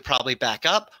 you need to probably back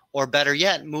up, or better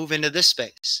yet, move into this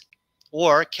space.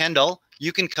 Or Kendall,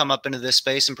 you can come up into this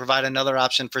space and provide another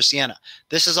option for Sienna.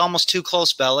 This is almost too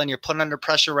close, Bella, and you're put under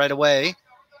pressure right away.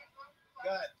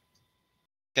 Good.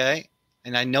 Okay.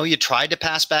 And I know you tried to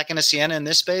pass back into Sienna in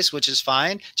this space, which is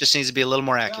fine. Just needs to be a little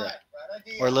more accurate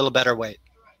or a little better weight.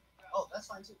 Oh, that's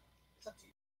fine too. It's up to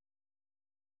you.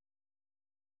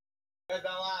 Good,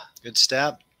 Bella. Good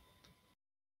step.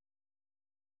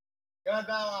 Good,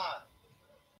 Bella.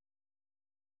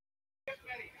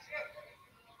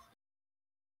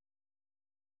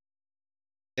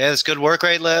 Yeah, that's good work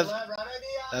rate, Liv.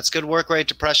 That's good work rate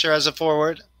to pressure as a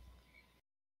forward.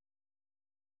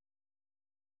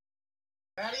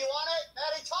 Maddie, you want it?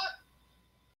 Maddie, talk.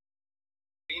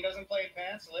 Dean doesn't play in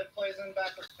pants. Liv plays in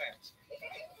backwards pants.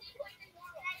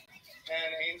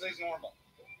 And Ainsley's normal.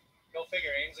 Go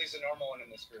figure. Ainsley's the normal one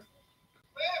in this group.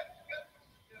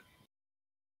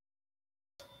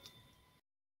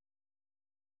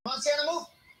 Come on, Sienna, move.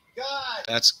 Good.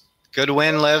 That's good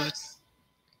win, Liv.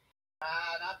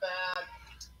 Not bad.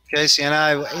 Okay,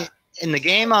 Sienna, in the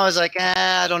game, I was like,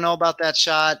 I don't know about that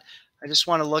shot. I just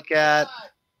want to look at,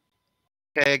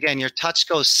 okay, again, your touch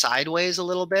goes sideways a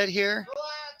little bit here.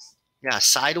 Relax. Yeah,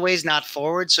 sideways, not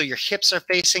forward. So your hips are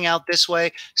facing out this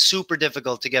way. Super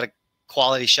difficult to get a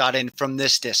quality shot in from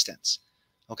this distance.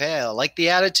 Okay, I like the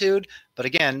attitude, but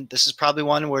again, this is probably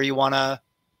one where you want to,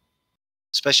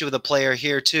 especially with a player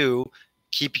here too,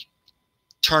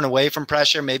 turn away from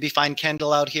pressure, maybe find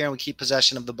Kendall out here and we keep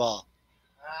possession of the ball.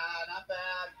 Not bad.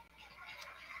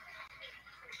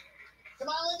 Come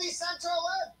on, Libby, central,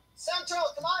 Liv. Central,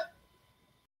 come on.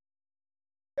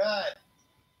 Good.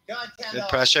 Good, Kendall. Good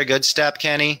pressure, good step,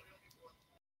 Kenny.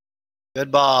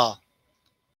 Good ball.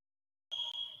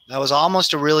 That was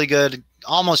almost a really good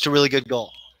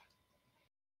goal.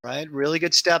 Right? Really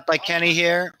good step by Kenny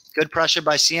here. Good pressure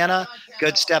by Sienna.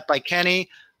 Good step by Kenny.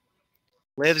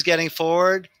 Liv's getting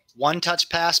forward. One touch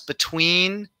pass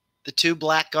between the two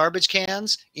black garbage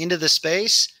cans into the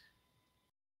space.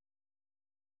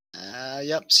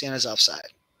 Yep, Sienna's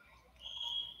offside.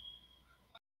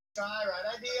 Try,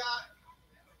 right idea.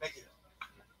 Mickey.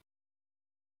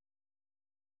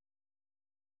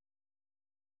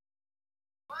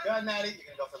 Good, Maddie. You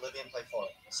can go for Libby and play forward.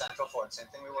 Central forward. Same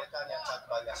thing we worked on. Talked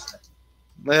about yesterday.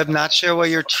 Liv, not sure what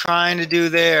you're trying to do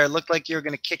there. It looked like you were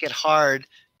going to kick it hard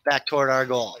back toward our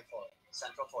goal.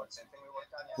 Central forward. Same thing we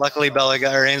worked on. Luckily,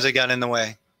 Ainsley got in the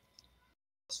way.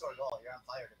 Score a goal. You're on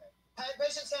fire today. Hey,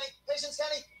 patience, Kenny. Patience,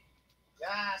 Kenny.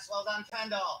 Yes, well done,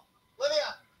 Kendall.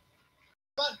 Olivia.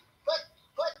 Come on.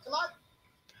 Quick. Come on.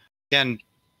 Again,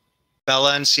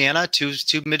 Bella and Sienna, two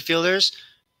midfielders,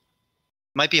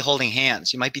 might be holding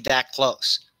hands. You might be that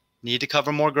close. Need to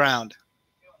cover more ground.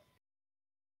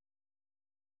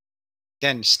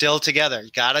 Again, still together.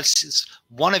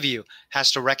 One of you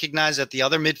has to recognize that the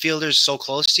other midfielder is so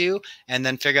close to you and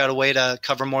then figure out a way to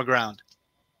cover more ground.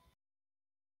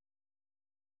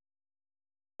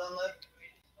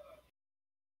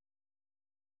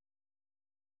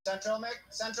 Central,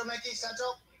 Mickey,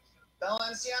 central. Bella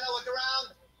and Sienna, look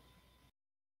around.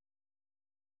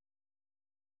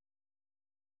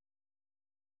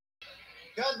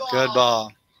 Good ball. Good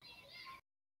ball.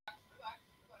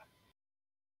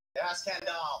 Yes,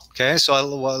 Kendall. Okay, so I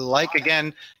like,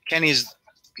 again, Kenny's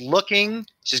looking.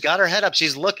 She's got her head up.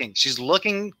 She's looking. She's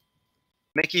looking,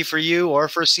 Mickey, for you or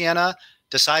for Sienna.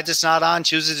 Decides it's not on,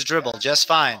 chooses to dribble. Just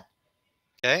fine.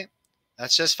 Okay?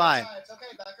 That's just fine. It's okay.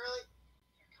 Back early.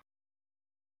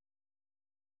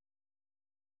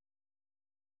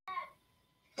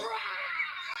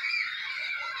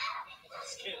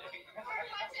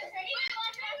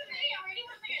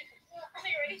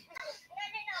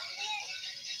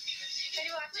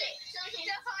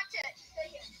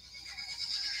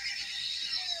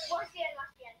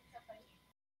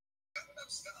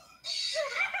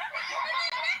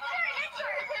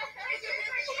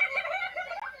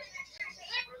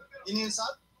 You need a sub?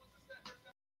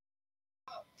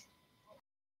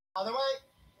 Other way?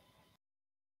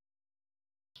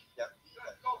 Yep.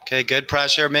 Okay, good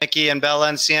pressure, Mickey and Bella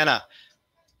and Sienna.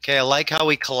 Okay, I like how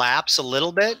we collapse a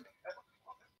little bit,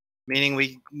 meaning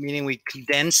we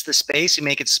condense the space, we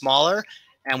make it smaller,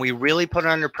 and we really put it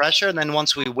under pressure. And then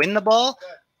once we win the ball,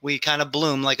 we kind of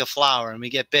bloom like a flower and we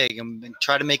get big and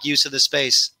try to make use of the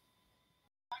space.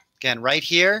 Again, right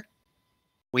here,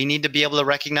 we need to be able to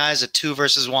recognize a 2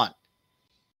 versus 1.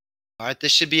 All right,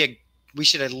 this should be we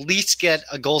should at least get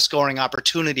a goal scoring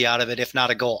opportunity out of it, if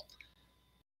not a goal.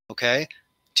 Okay,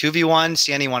 2v1,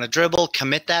 Sienna, you want to dribble,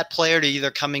 commit that player to either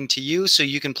coming to you so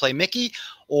you can play Mickey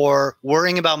or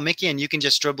worrying about Mickey and you can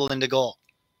just dribble into goal.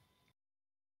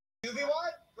 2v1,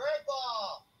 great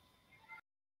ball.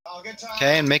 Oh, good try.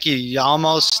 Okay, and Mickey, you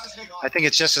almost, I think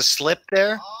it's just a slip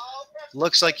there.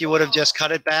 Looks like you would have just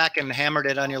cut it back and hammered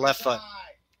it on your left foot.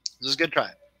 This is a good try.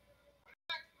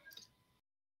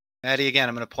 Maddie, again,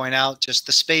 I'm going to point out just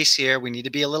the space here. We need to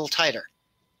be a little tighter.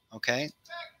 Okay.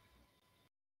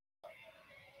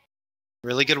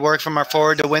 Really good work from our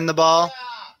forward to win the ball.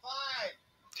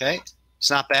 Okay.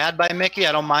 It's not bad by Mickey.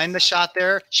 I don't mind the shot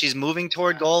there. She's moving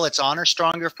toward goal. It's on her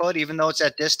stronger foot, even though it's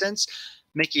at distance.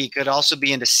 Mickey could also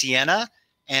be into Sienna,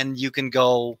 and you can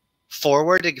go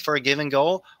forward for a give and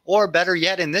go. Or better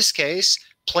yet, in this case,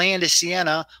 play into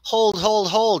Sienna.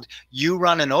 Hold. You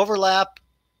run an overlap.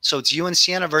 So it's you and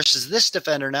Sienna versus this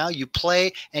defender now. You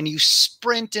play and you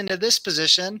sprint into this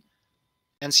position,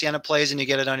 and Sienna plays and you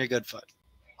get it on your good foot.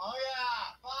 Oh,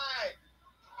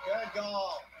 yeah. 5. Good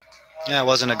goal. Yeah, it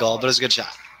wasn't a goal, but it was a good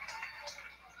shot.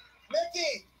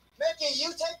 Mickey, you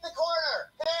take the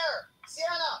corner. There.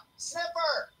 Sienna,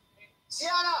 sniffer.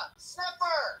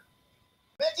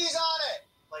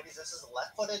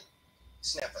 left-footed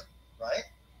sniffer, right?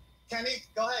 Kenny,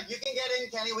 go ahead. You can get in,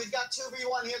 Kenny. We've got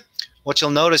 2v1 here. What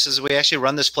you'll notice is we actually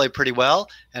run this play pretty well.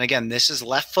 And again, this is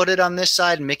left-footed on this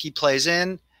side. Mickey plays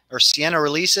in, or Sienna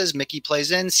releases. Mickey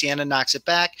plays in. Sienna knocks it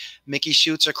back. Mickey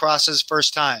shoots or crosses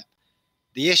first time.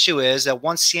 The issue is that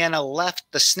once Sienna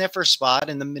left the sniffer spot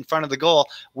in front of the goal,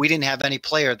 we didn't have any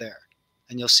player there.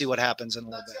 And you'll see what happens in a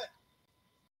little bit.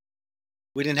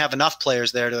 We didn't have enough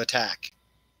players there to attack.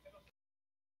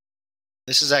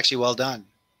 This is actually well done.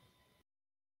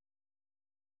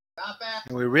 Not bad.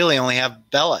 And we really only have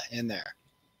Bella in there.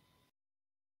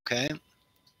 Okay. Okay,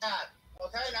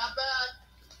 not bad.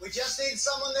 We just need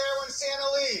someone there when Sienna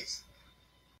leaves.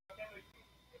 Okay,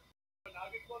 now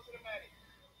get closer to Maddie.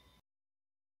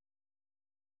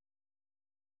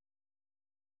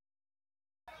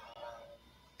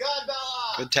 Good,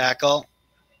 Bella. Good tackle.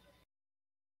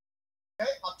 Okay,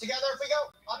 up together if we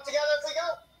go. Up together if we go.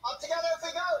 Up together if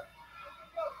we go.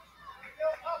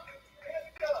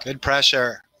 Good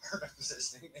pressure.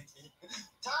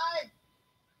 Time.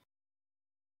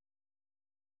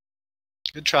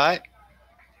 Good try.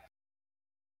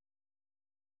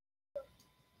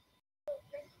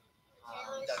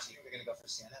 Dutchie, we're going to go for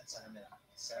Sienna at center mid.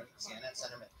 Sienna at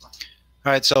center mid. Come on.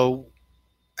 All right, so,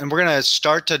 and we're going to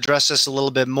start to address this a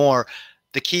little bit more.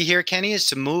 The key here, Kenny, is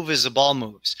to move as the ball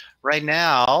moves. Right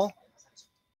now,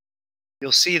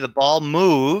 you'll see the ball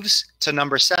moves to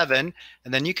number 7,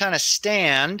 and then you kind of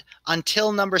stand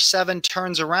until number 7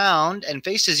 turns around and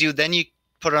faces you, then you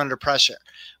put her under pressure.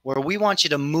 Where we want you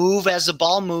to move as the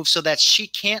ball moves so that she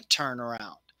can't turn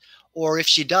around. Or if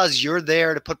she does, you're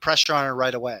there to put pressure on her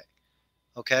right away.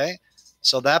 Okay?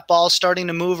 So that ball's starting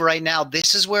to move right now.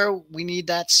 This is where we need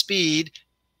that speed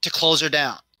to close her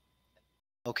down.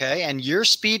 Okay? And your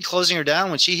speed closing her down,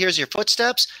 when she hears your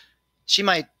footsteps, she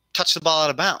might touch the ball out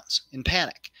of bounds in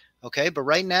panic. Okay, but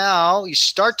right now you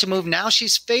start to move. Now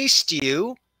she's faced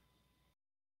you,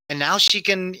 and now she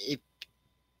can,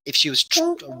 if she was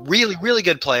a really, really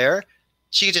good player,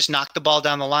 she could just knock the ball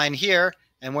down the line here,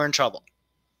 and we're in trouble.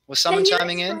 Was someone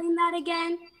chiming in? Can you explain that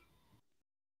again?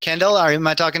 Kendall, am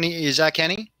I talking to you? Is that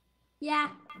Kenny? Yeah.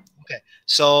 Okay,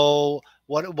 so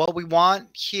what we want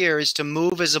here is to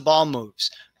move as the ball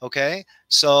moves. Okay,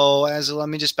 so let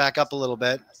me just back up a little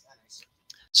bit.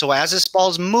 So as this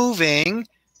ball's moving,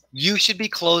 you should be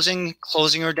closing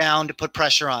her down to put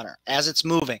pressure on her as it's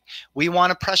moving. We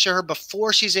want to pressure her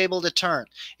before she's able to turn.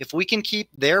 If we can keep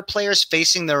their players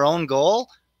facing their own goal,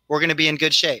 we're going to be in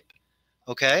good shape.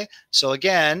 Okay? So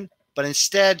again, but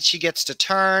instead she gets to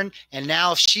turn, and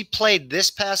now if she played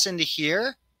this pass into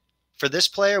here, for this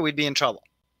player, we'd be in trouble.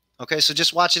 Okay? So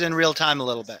just watch it in real time a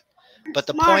little bit. But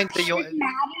the point that Maddie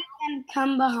can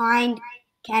come behind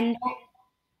Kendall.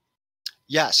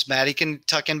 Yes, Maddie can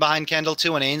tuck in behind Kendall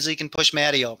too, and Ainsley can push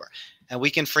Maddie over. And we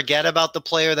can forget about the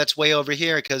player that's way over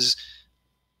here because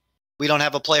we don't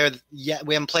have a player yet.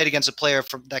 We haven't played against a player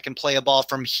that can play a ball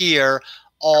from here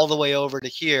all the way over to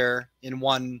here in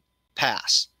one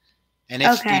pass. And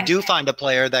if we do find a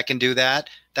player that can do that,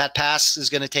 that pass is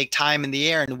going to take time in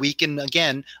the air, and we can,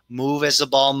 again, move as the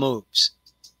ball moves.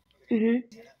 Mm-hmm.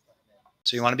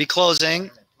 So you want to be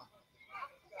closing.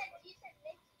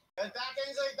 Good back,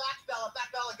 Ainsley. Back, Bella.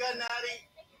 Back, Bella. Good, Maddie.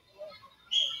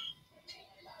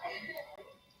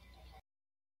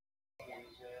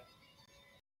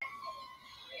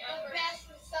 Best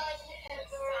massage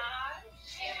ever.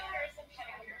 Hamburgers and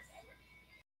pedicures.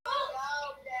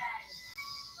 Love that.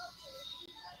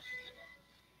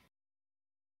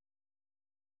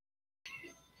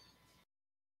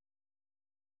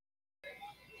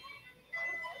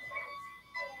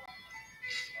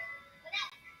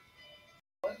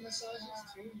 What massages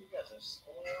too? You guys are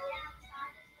spoiled.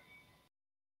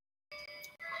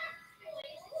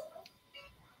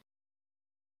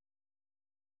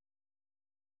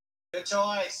 Good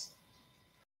choice.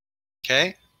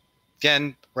 Okay.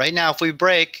 Again, right now, if we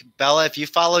break, Bella, if you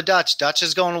follow Dutch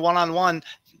is going one-on-one.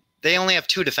 They only have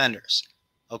 2 defenders.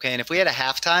 Okay. And if we had a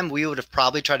halftime, we would have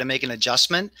probably tried to make an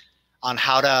adjustment on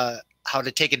how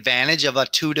to take advantage of a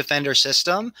 2-defender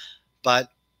system. But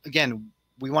again,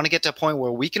 we want to get to a point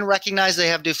where we can recognize they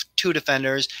have 2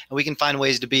 defenders and we can find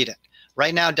ways to beat it.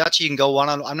 Right now, Dutch, you can go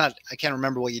one-on-one. I can't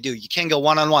remember what you do. You can go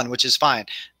one-on-one, which is fine.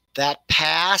 That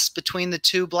pass between the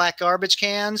 2 black garbage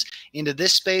cans into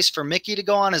this space for Mickey to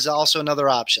go on is also another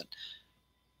option.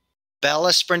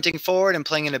 Bella sprinting forward and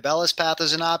playing into Bella's path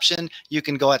is an option. You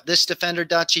can go at this defender,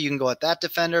 Dutchy. You can go at that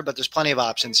defender, but there's plenty of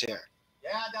options here.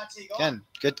 Yeah, Dutchy, go Again,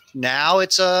 good. Now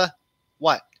it's a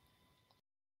what?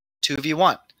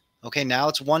 2v1. Okay, now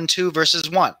it's 1-2 versus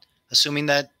 1, assuming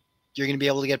that you're going to be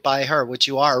able to get by her, which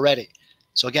you are already.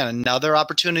 So again, another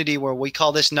opportunity where we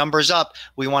call this numbers up.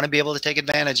 We want to be able to take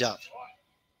advantage of.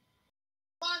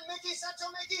 Come on, Mickey, Central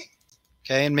Mickey.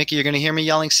 Okay, and Mickey, you're going to hear me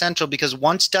yelling central because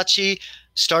once Dutchie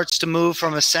starts to move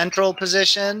from a central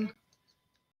position.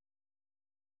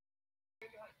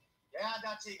 Yeah,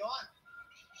 Dutchie, go on.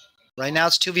 Right now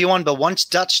it's 2v1, but once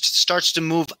Dutch starts to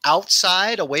move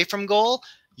outside, away from goal,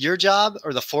 your job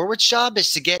or the forward's job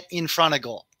is to get in front of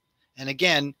goal. And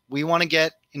again, we want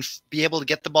to be able to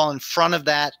get the ball in front of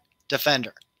that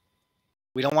defender.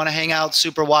 We don't want to hang out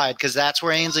super wide because that's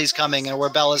where Ainsley's coming and where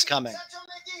Bella's coming.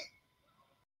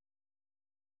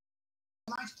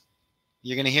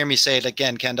 You're going to hear me say it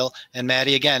again, Kendall. And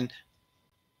Maddie, again,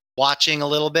 watching a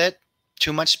little bit.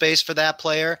 Too much space for that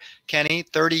player. Kenny,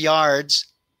 30 yards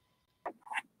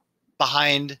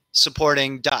behind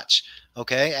supporting Dutch.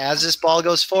 Okay, as this ball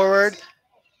goes forward,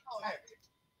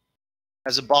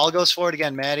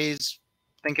 again, Maddie's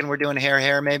thinking we're doing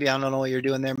hair maybe. I don't know what you're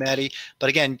doing there, Maddie. But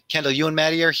again, Kendall, you and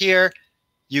Maddie are here.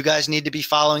 You guys need to be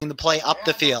following the play up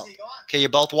the field. Okay, you're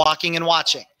both walking and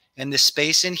watching. And the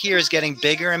space in here is getting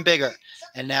bigger and bigger.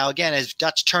 And now, again, as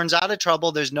Dutch turns out of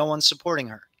trouble, there's no one supporting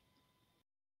her.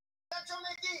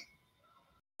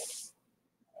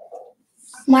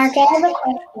 Mark, I have a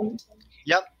question.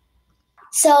 Yep.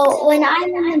 So when I'm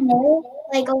in the middle,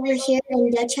 like over here,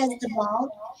 and Dutch has the ball,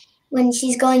 when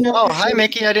she's going up. Oh, hi,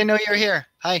 Mickey. I didn't know you were here.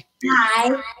 Hi.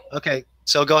 Hi. Okay,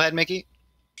 so go ahead, Mickey.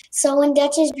 So when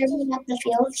Dutch is dribbling up the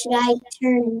field, should I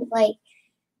turn, like,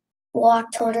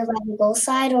 walk toward her by the goal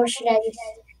side, or should I just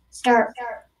start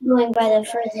going by the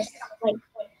furthest, like,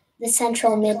 the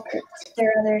central mid,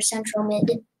 their other central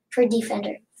mid for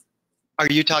defender? Are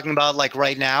you talking about like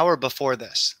right now or before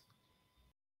this?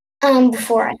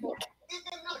 Before, I think.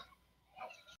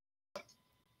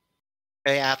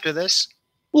 Okay, after this?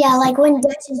 Yeah, like when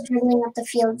Dutch is dribbling up the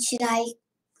field, should I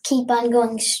keep on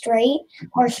going straight,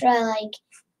 or should I, like,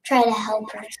 try to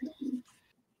help her?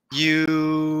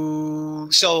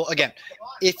 So again,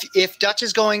 if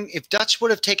Dutch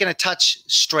would have taken a touch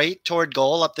straight toward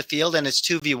goal up the field and it's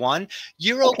 2v1,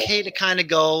 you're okay to kind of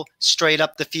go straight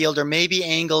up the field or maybe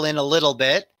angle in a little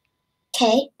bit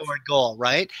toward goal,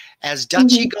 right? As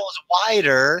Dutchie goes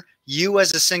wider, you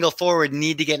as a single forward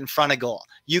need to get in front of goal.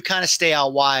 You kind of stay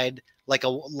out wide like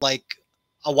a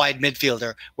wide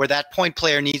midfielder where that point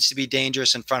player needs to be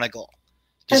dangerous in front of goal.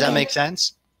 Does that make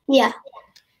sense? Yeah.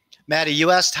 Maddie,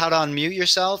 you asked how to unmute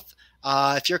yourself.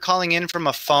 If you're calling in from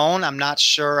a phone, I'm not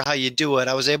sure how you do it.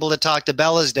 I was able to talk to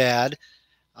Bella's dad.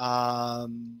 Let's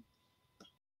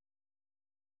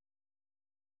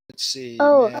see.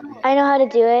 Oh, Maddie. I know how to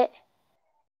do it.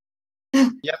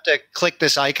 You have to click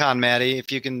this icon, Maddie,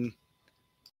 if you can.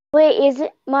 Wait, is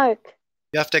it Mark?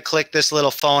 You have to click this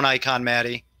little phone icon,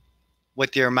 Maddie,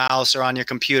 with your mouse or on your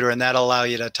computer, and that'll allow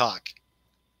you to talk.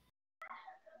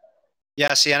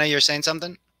 Yeah, Sienna, you're saying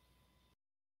something?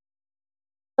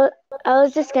 I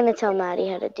was just gonna tell Maddie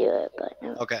how to do it, but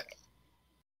no. Okay.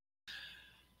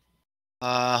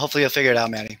 Hopefully you'll figure it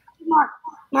out, Maddie.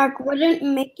 Mark, wouldn't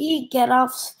Mickey get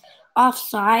off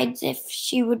sides if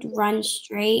she would run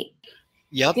straight?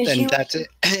 Yep, and that's it.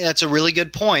 That's a really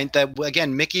good point. That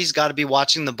again, Mickey's got to be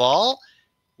watching the ball,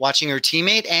 watching her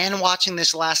teammate, and watching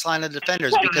this last line of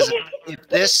defenders. Because if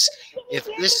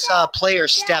this player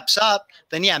steps up,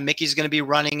 then yeah, Mickey's going to be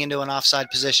running into an offside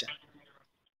position.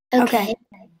 Okay.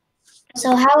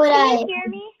 So how would Can I you hear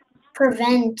me?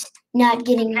 prevent not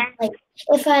getting, like,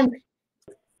 if I'm,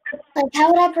 like,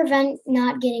 how would I prevent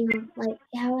not getting, like,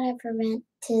 how would I prevent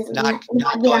to Not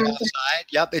get going on? offside.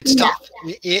 Yep, it's Yeah. tough.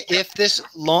 If this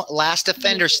last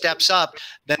defender steps up,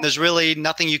 then there's really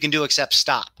nothing you can do except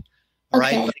stop. All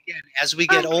right. Okay. But again, as we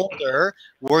get older,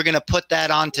 we're going to put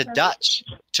that onto Dutch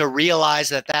to realize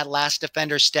that that last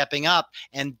defender stepping up,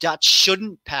 and Dutch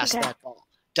shouldn't pass that ball.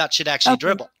 Dutch should actually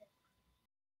dribble.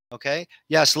 Okay.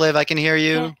 Yes, Liv, I can hear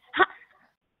you.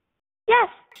 Yes.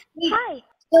 Hi.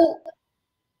 So,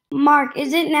 Mark,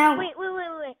 is it now? Wait.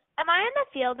 Am I in the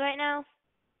field right now?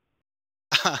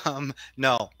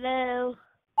 No. No.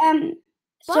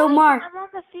 So What? Mark, I'm on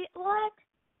the field. What?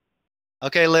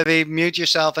 Okay, Livy, mute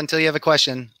yourself until you have a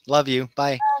question. Love you.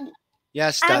 Bye.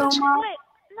 Yes, Dutch. Wait.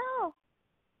 No.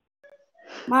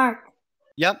 Mark.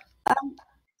 Yep.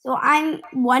 So I'm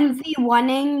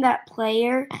 1v1ing that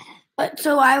player, but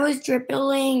so I was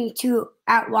dribbling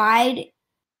at wide.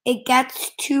 It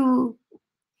gets to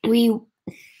we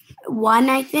won,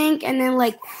 I think, and then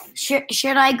like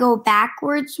should I go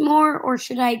backwards more, or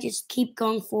should I just keep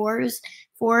going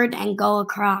forward and go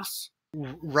across?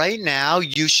 Right now,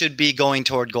 you should be going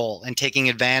toward goal and taking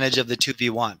advantage of the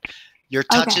 2v1. Your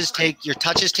touches take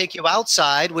you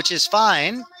outside, which is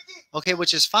fine. okay,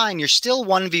 which is fine. You're still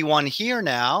 1v1 here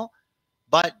now,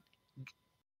 but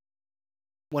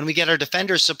when we get our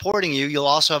defenders supporting you, you'll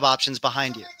also have options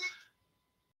behind you.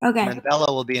 Okay. And then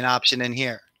Bella will be an option in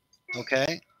here.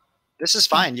 Okay? This is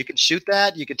fine. You can shoot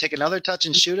that. You can take another touch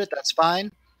and shoot it. That's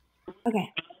fine.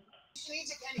 Okay.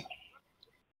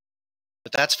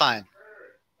 But that's fine.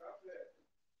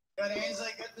 Good, Ainsley.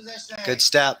 Good position. Good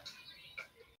step.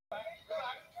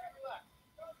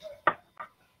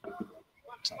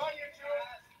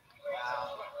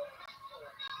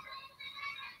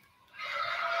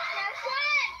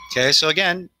 Okay, so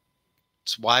again,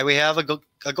 it's why we have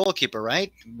a goalkeeper,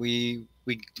 right? We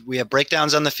have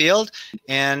breakdowns on the field,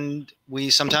 and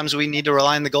sometimes we need to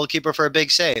rely on the goalkeeper for a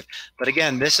big save. But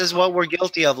again, this is what we're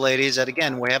guilty of, ladies. And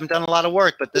again, we haven't done a lot of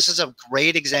work, but this is a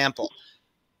great example.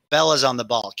 Bella's on the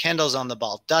ball. Kendall's on the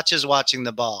ball. Dutch is watching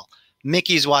the ball.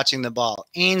 Mickey's watching the ball.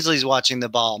 Ainsley's watching the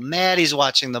ball. Maddie's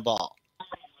watching the ball.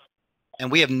 And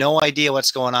we have no idea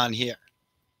what's going on here.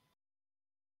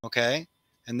 Okay?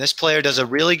 And this player does a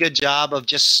really good job of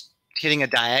just hitting a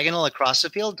diagonal across the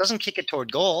field. Doesn't kick it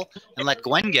toward goal and let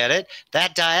Gwen get it.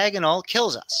 That diagonal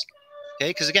kills us. Okay?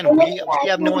 Because again, we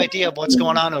have no idea of what's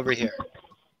going on over here.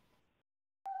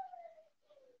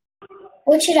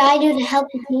 What should I do to help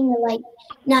the team to like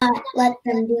not let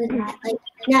them do that? Like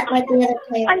not let the other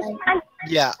player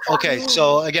Yeah. Okay.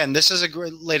 So again, this is a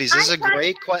great, ladies. This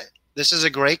is a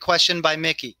great question by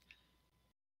Mickey.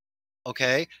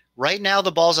 Okay. Right now,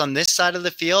 the ball's on this side of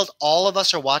the field. All of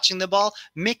us are watching the ball.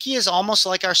 Mickey is almost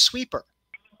like our sweeper.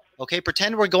 Okay.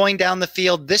 Pretend we're going down the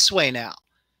field this way now.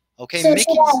 Okay. So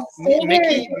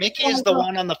Mickey is the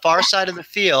one on the far side of the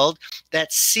field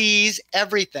that sees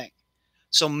everything.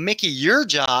 So, Mickey, your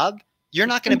job, you're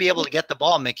not going to be able to get the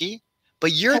ball, Mickey,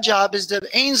 but your job is to,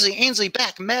 Ainsley,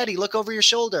 back. Maddie, look over your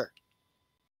shoulder.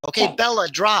 Okay, Bella,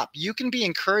 drop. You can be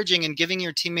encouraging and giving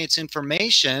your teammates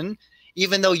information,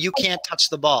 even though you can't touch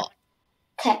the ball.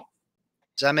 Okay.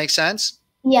 Does that make sense?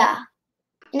 Yeah.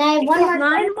 And I have one more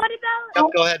question. What about?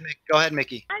 Yep, go ahead,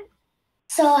 Mickey.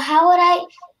 So how would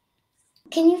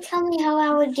can you tell me how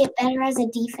I would get better as a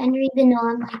defender, even though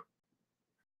I'm like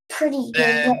pretty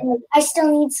good, but like, I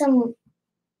still need some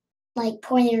like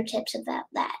pointer tips about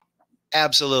that.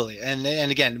 Absolutely. And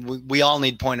again, we all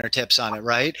need pointer tips on it,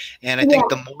 right? And I think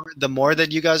the more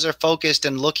that you guys are focused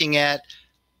and looking at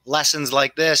lessons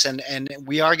like this, and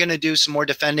we are going to do some more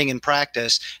defending in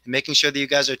practice and making sure that you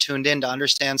guys are tuned in to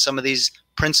understand some of these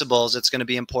principles, it's going to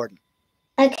be important.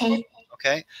 Okay.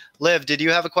 Okay. Liv, did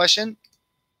you have a question?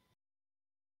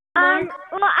 Well, I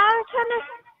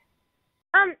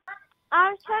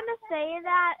was trying to say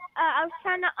that I was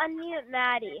trying to unmute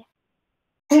Maddie.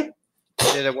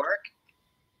 Did it work?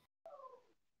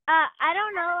 I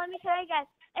don't know. Let me try again.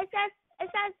 It says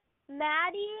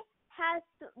Madigan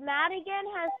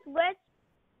has switched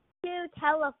to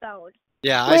telephone.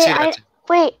 Yeah, I see that.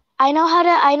 Wait, I know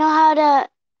how to.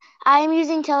 I'm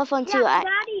using telephone too. Yeah,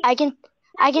 I can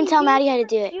tell Maddie how to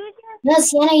do it. No,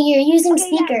 Sienna, you're using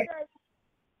speaker.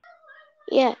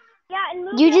 Yeah. Yeah,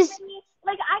 and You just,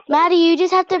 like Maddie, you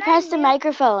just have to press the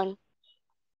microphone.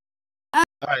 All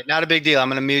right, not a big deal. I'm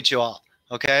going to mute you all.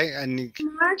 Okay, and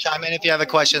chime in if you have a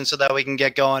question so that we can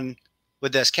get going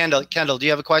with this. Kendall, do you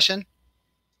have a question?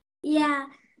 Yeah.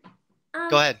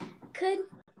 Go ahead. Could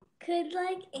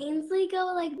like Ainsley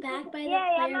go like back by the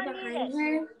player behind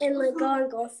her and like go on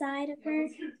goal side of her?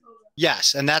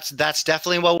 Yes, and that's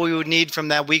definitely what we would need from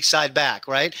that weak side back,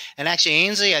 right? And actually,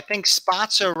 Ainsley, I think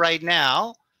spots her right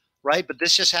now, right? But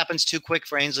this just happens too quick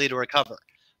for Ainsley to recover.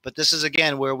 But this is,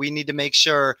 again, where we need to make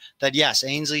sure that, yes,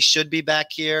 Ainsley should be back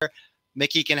here.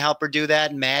 Mickey can help her do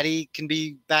that. Maddie can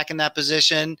be back in that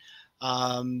position.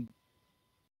 But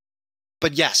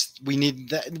yes, we need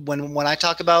that. When I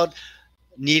talk about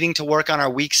needing to work on our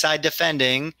weak side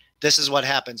defending, this is what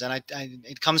happens. And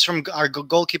it comes from our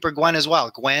goalkeeper, Gwen, as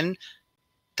well. Gwen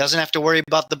doesn't have to worry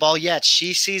about the ball yet.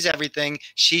 She sees everything.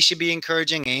 She should be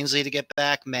encouraging Ainsley to get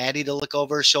back, Maddie to look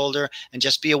over her shoulder, and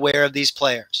just be aware of these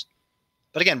players.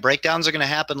 But again, breakdowns are going to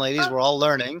happen, ladies. We're all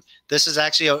learning. This is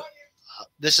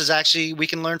actually we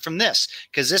can learn from this,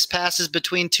 because this passes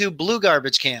between two blue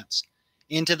garbage cans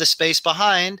into the space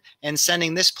behind and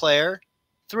sending this player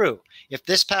through. If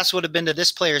this pass would have been to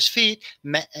this player's feet,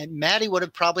 Maddie would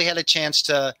have probably had a chance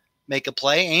to make a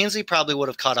play. Ainsley probably would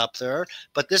have caught up there,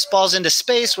 but this ball's into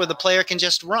space where the player can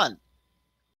just run,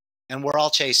 and we're all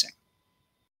chasing.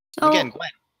 Again,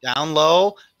 Gwen, down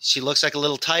low. She looks like a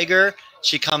little tiger.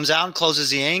 She comes out and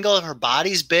closes the angle. Her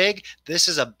body's big. This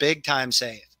is a big time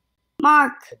save.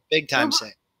 Mark. Big time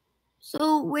save.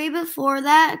 So way before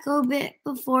that, go a bit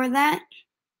before that.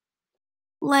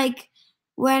 Like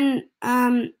when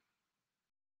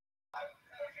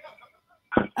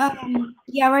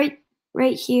Yeah,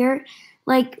 right here.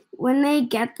 Like when they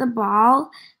get the ball,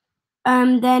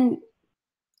 then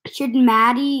should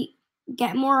Maddie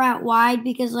get more out wide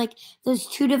because like those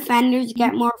two defenders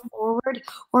get more forward,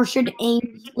 or should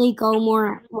Ainsley go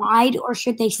more wide, or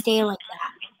should they stay like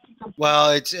that? Well,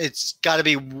 it's got to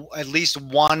be at least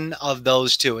one of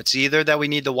those two. It's either that we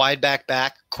need the wide back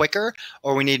quicker,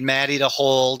 or we need Maddie to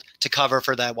hold to cover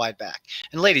for that wide back.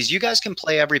 And ladies, you guys can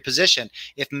play every position.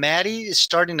 If Maddie is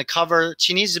starting to cover,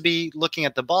 she needs to be looking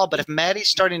at the ball. But if Maddie's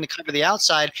starting to cover the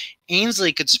outside,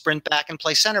 Ainsley could sprint back and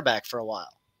play center back for a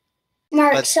while.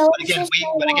 Mark, But again,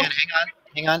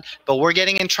 hang on. But we're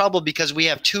getting in trouble because we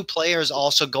have two players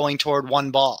also going toward one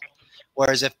ball.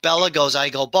 Whereas if Bella goes, I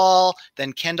go ball,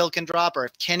 then Kendall can drop. Or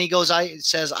if Kenny goes,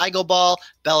 says I go ball,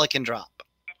 Bella can drop.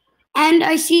 And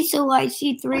I see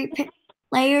three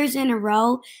players in a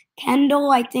row.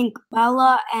 Kendall, I think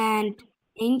Bella and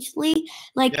Ainsley.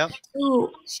 Like, Yep.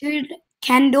 so should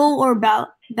Kendall or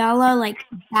Bella like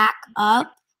back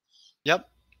up? Yep.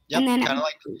 And then Kind of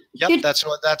like. Yep.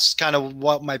 That's kind of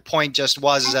what my point just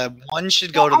was. Is that one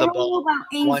should go to the ball,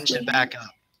 one should back up.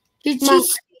 Should she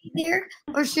stay there,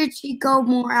 or should she go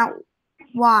more out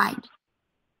wide?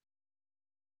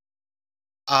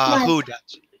 Who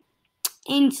does?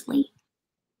 Ainsley.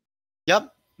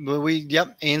 Yep.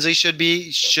 Ainsley should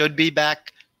be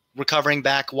back, recovering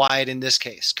back wide in this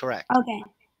case. Correct. Okay.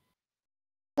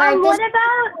 What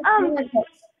about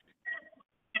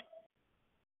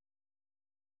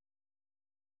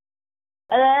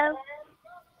Hello?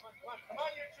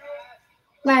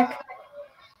 Mark.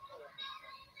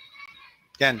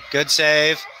 Again, good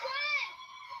save.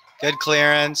 Good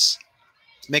clearance.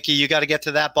 Mickey, you got to get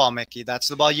to that ball, Mickey. That's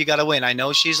the ball you got to win. I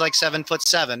know she's like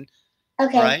 7'7",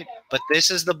 Okay. right? But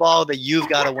this is the ball that you've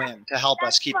got to win to help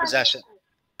us keep possession.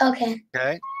 Okay.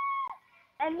 Okay?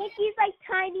 And Mickey's like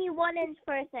tiny 1-inch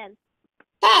person.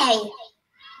 Hey.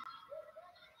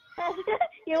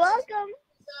 You're welcome.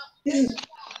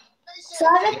 So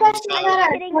I have a question about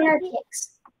our corner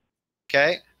kicks.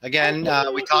 Okay. Again,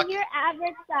 we talked. Your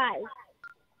average size.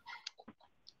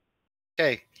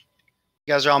 Okay.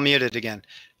 You guys are all muted again.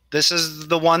 This is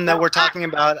the one that we're talking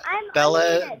about.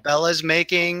 Bella's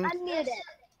making. Unmuted.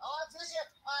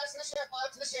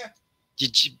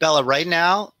 Bella, right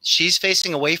now, she's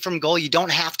facing away from goal. You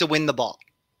don't have to win the ball.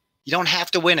 You don't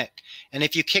have to win it. And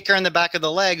if you kick her in the back of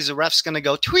the legs, the ref's going to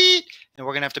go tweet, and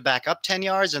we're going to have to back up 10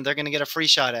 yards, and they're going to get a free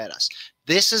shot at us.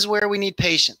 This is where we need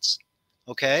patience.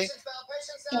 Okay?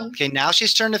 Okay, now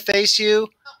she's turned to face you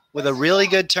with a really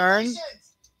good turn.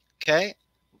 Okay?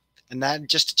 And that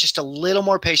just a little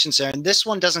more patience there. And this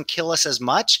one doesn't kill us as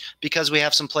much because we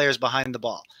have some players behind the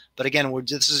ball. But again,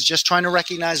 this is just trying to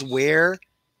recognize when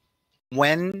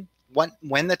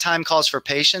the time calls for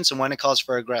patience and when it calls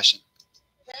for aggression.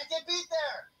 Can't get beat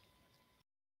there.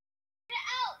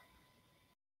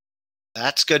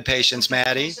 That's good patience,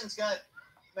 Maddie. Patience, good.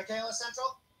 Michaela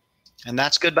Central. And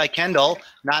that's good by Kendall,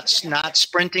 not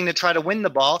sprinting to try to win the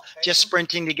ball, just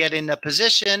sprinting to get in a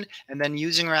position and then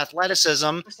using her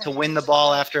athleticism to win the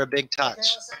ball after a big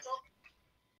touch.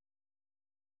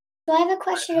 So I have a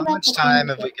question about how much time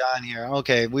have we gone here?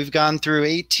 Okay, we've gone through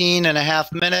 18 and a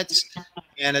half minutes,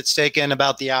 and it's taken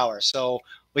about the hour. So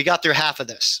we got through half of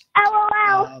this.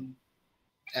 LOL.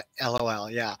 LOL,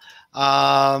 yeah.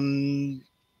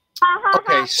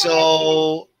 Okay,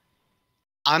 so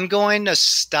I'm going to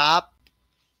stop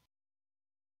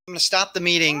the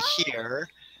meeting here,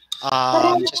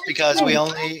 just because we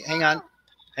only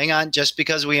hang on, just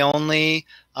because we only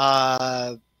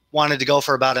wanted to go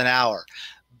for about an hour.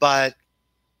 But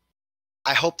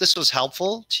I hope this was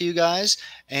helpful to you guys,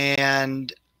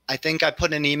 and I think I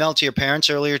put an email to your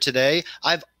parents earlier today.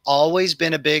 I've always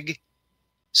been a big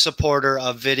supporter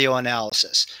of video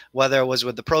analysis, whether it was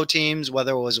with the pro teams,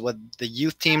 whether it was with the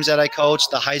youth teams that I coach,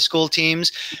 the high school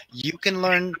teams. You can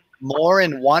learn more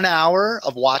in 1 hour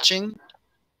of watching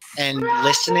and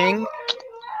listening.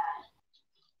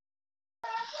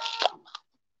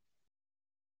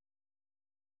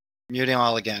 Muting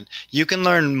all again. You can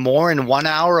learn more in 1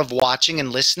 hour of watching and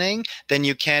listening than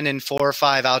you can in 4 or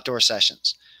 5 outdoor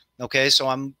sessions. Okay, so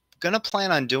I'm going to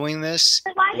plan on doing this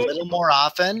a little more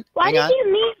often. Why did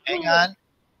you meet Hang on.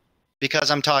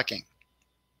 Because I'm talking.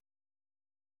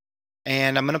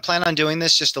 And I'm going to plan on doing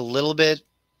this just a little bit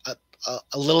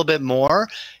more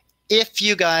if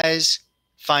you guys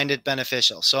find it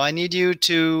beneficial. So I need you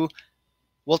to,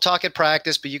 we'll talk at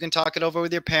practice, but you can talk it over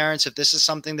with your parents if this is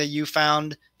something that you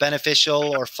found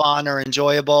beneficial or fun or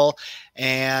enjoyable,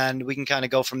 and we can kind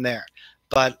of go from there.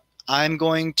 But I'm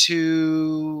going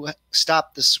to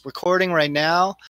stop this recording right now.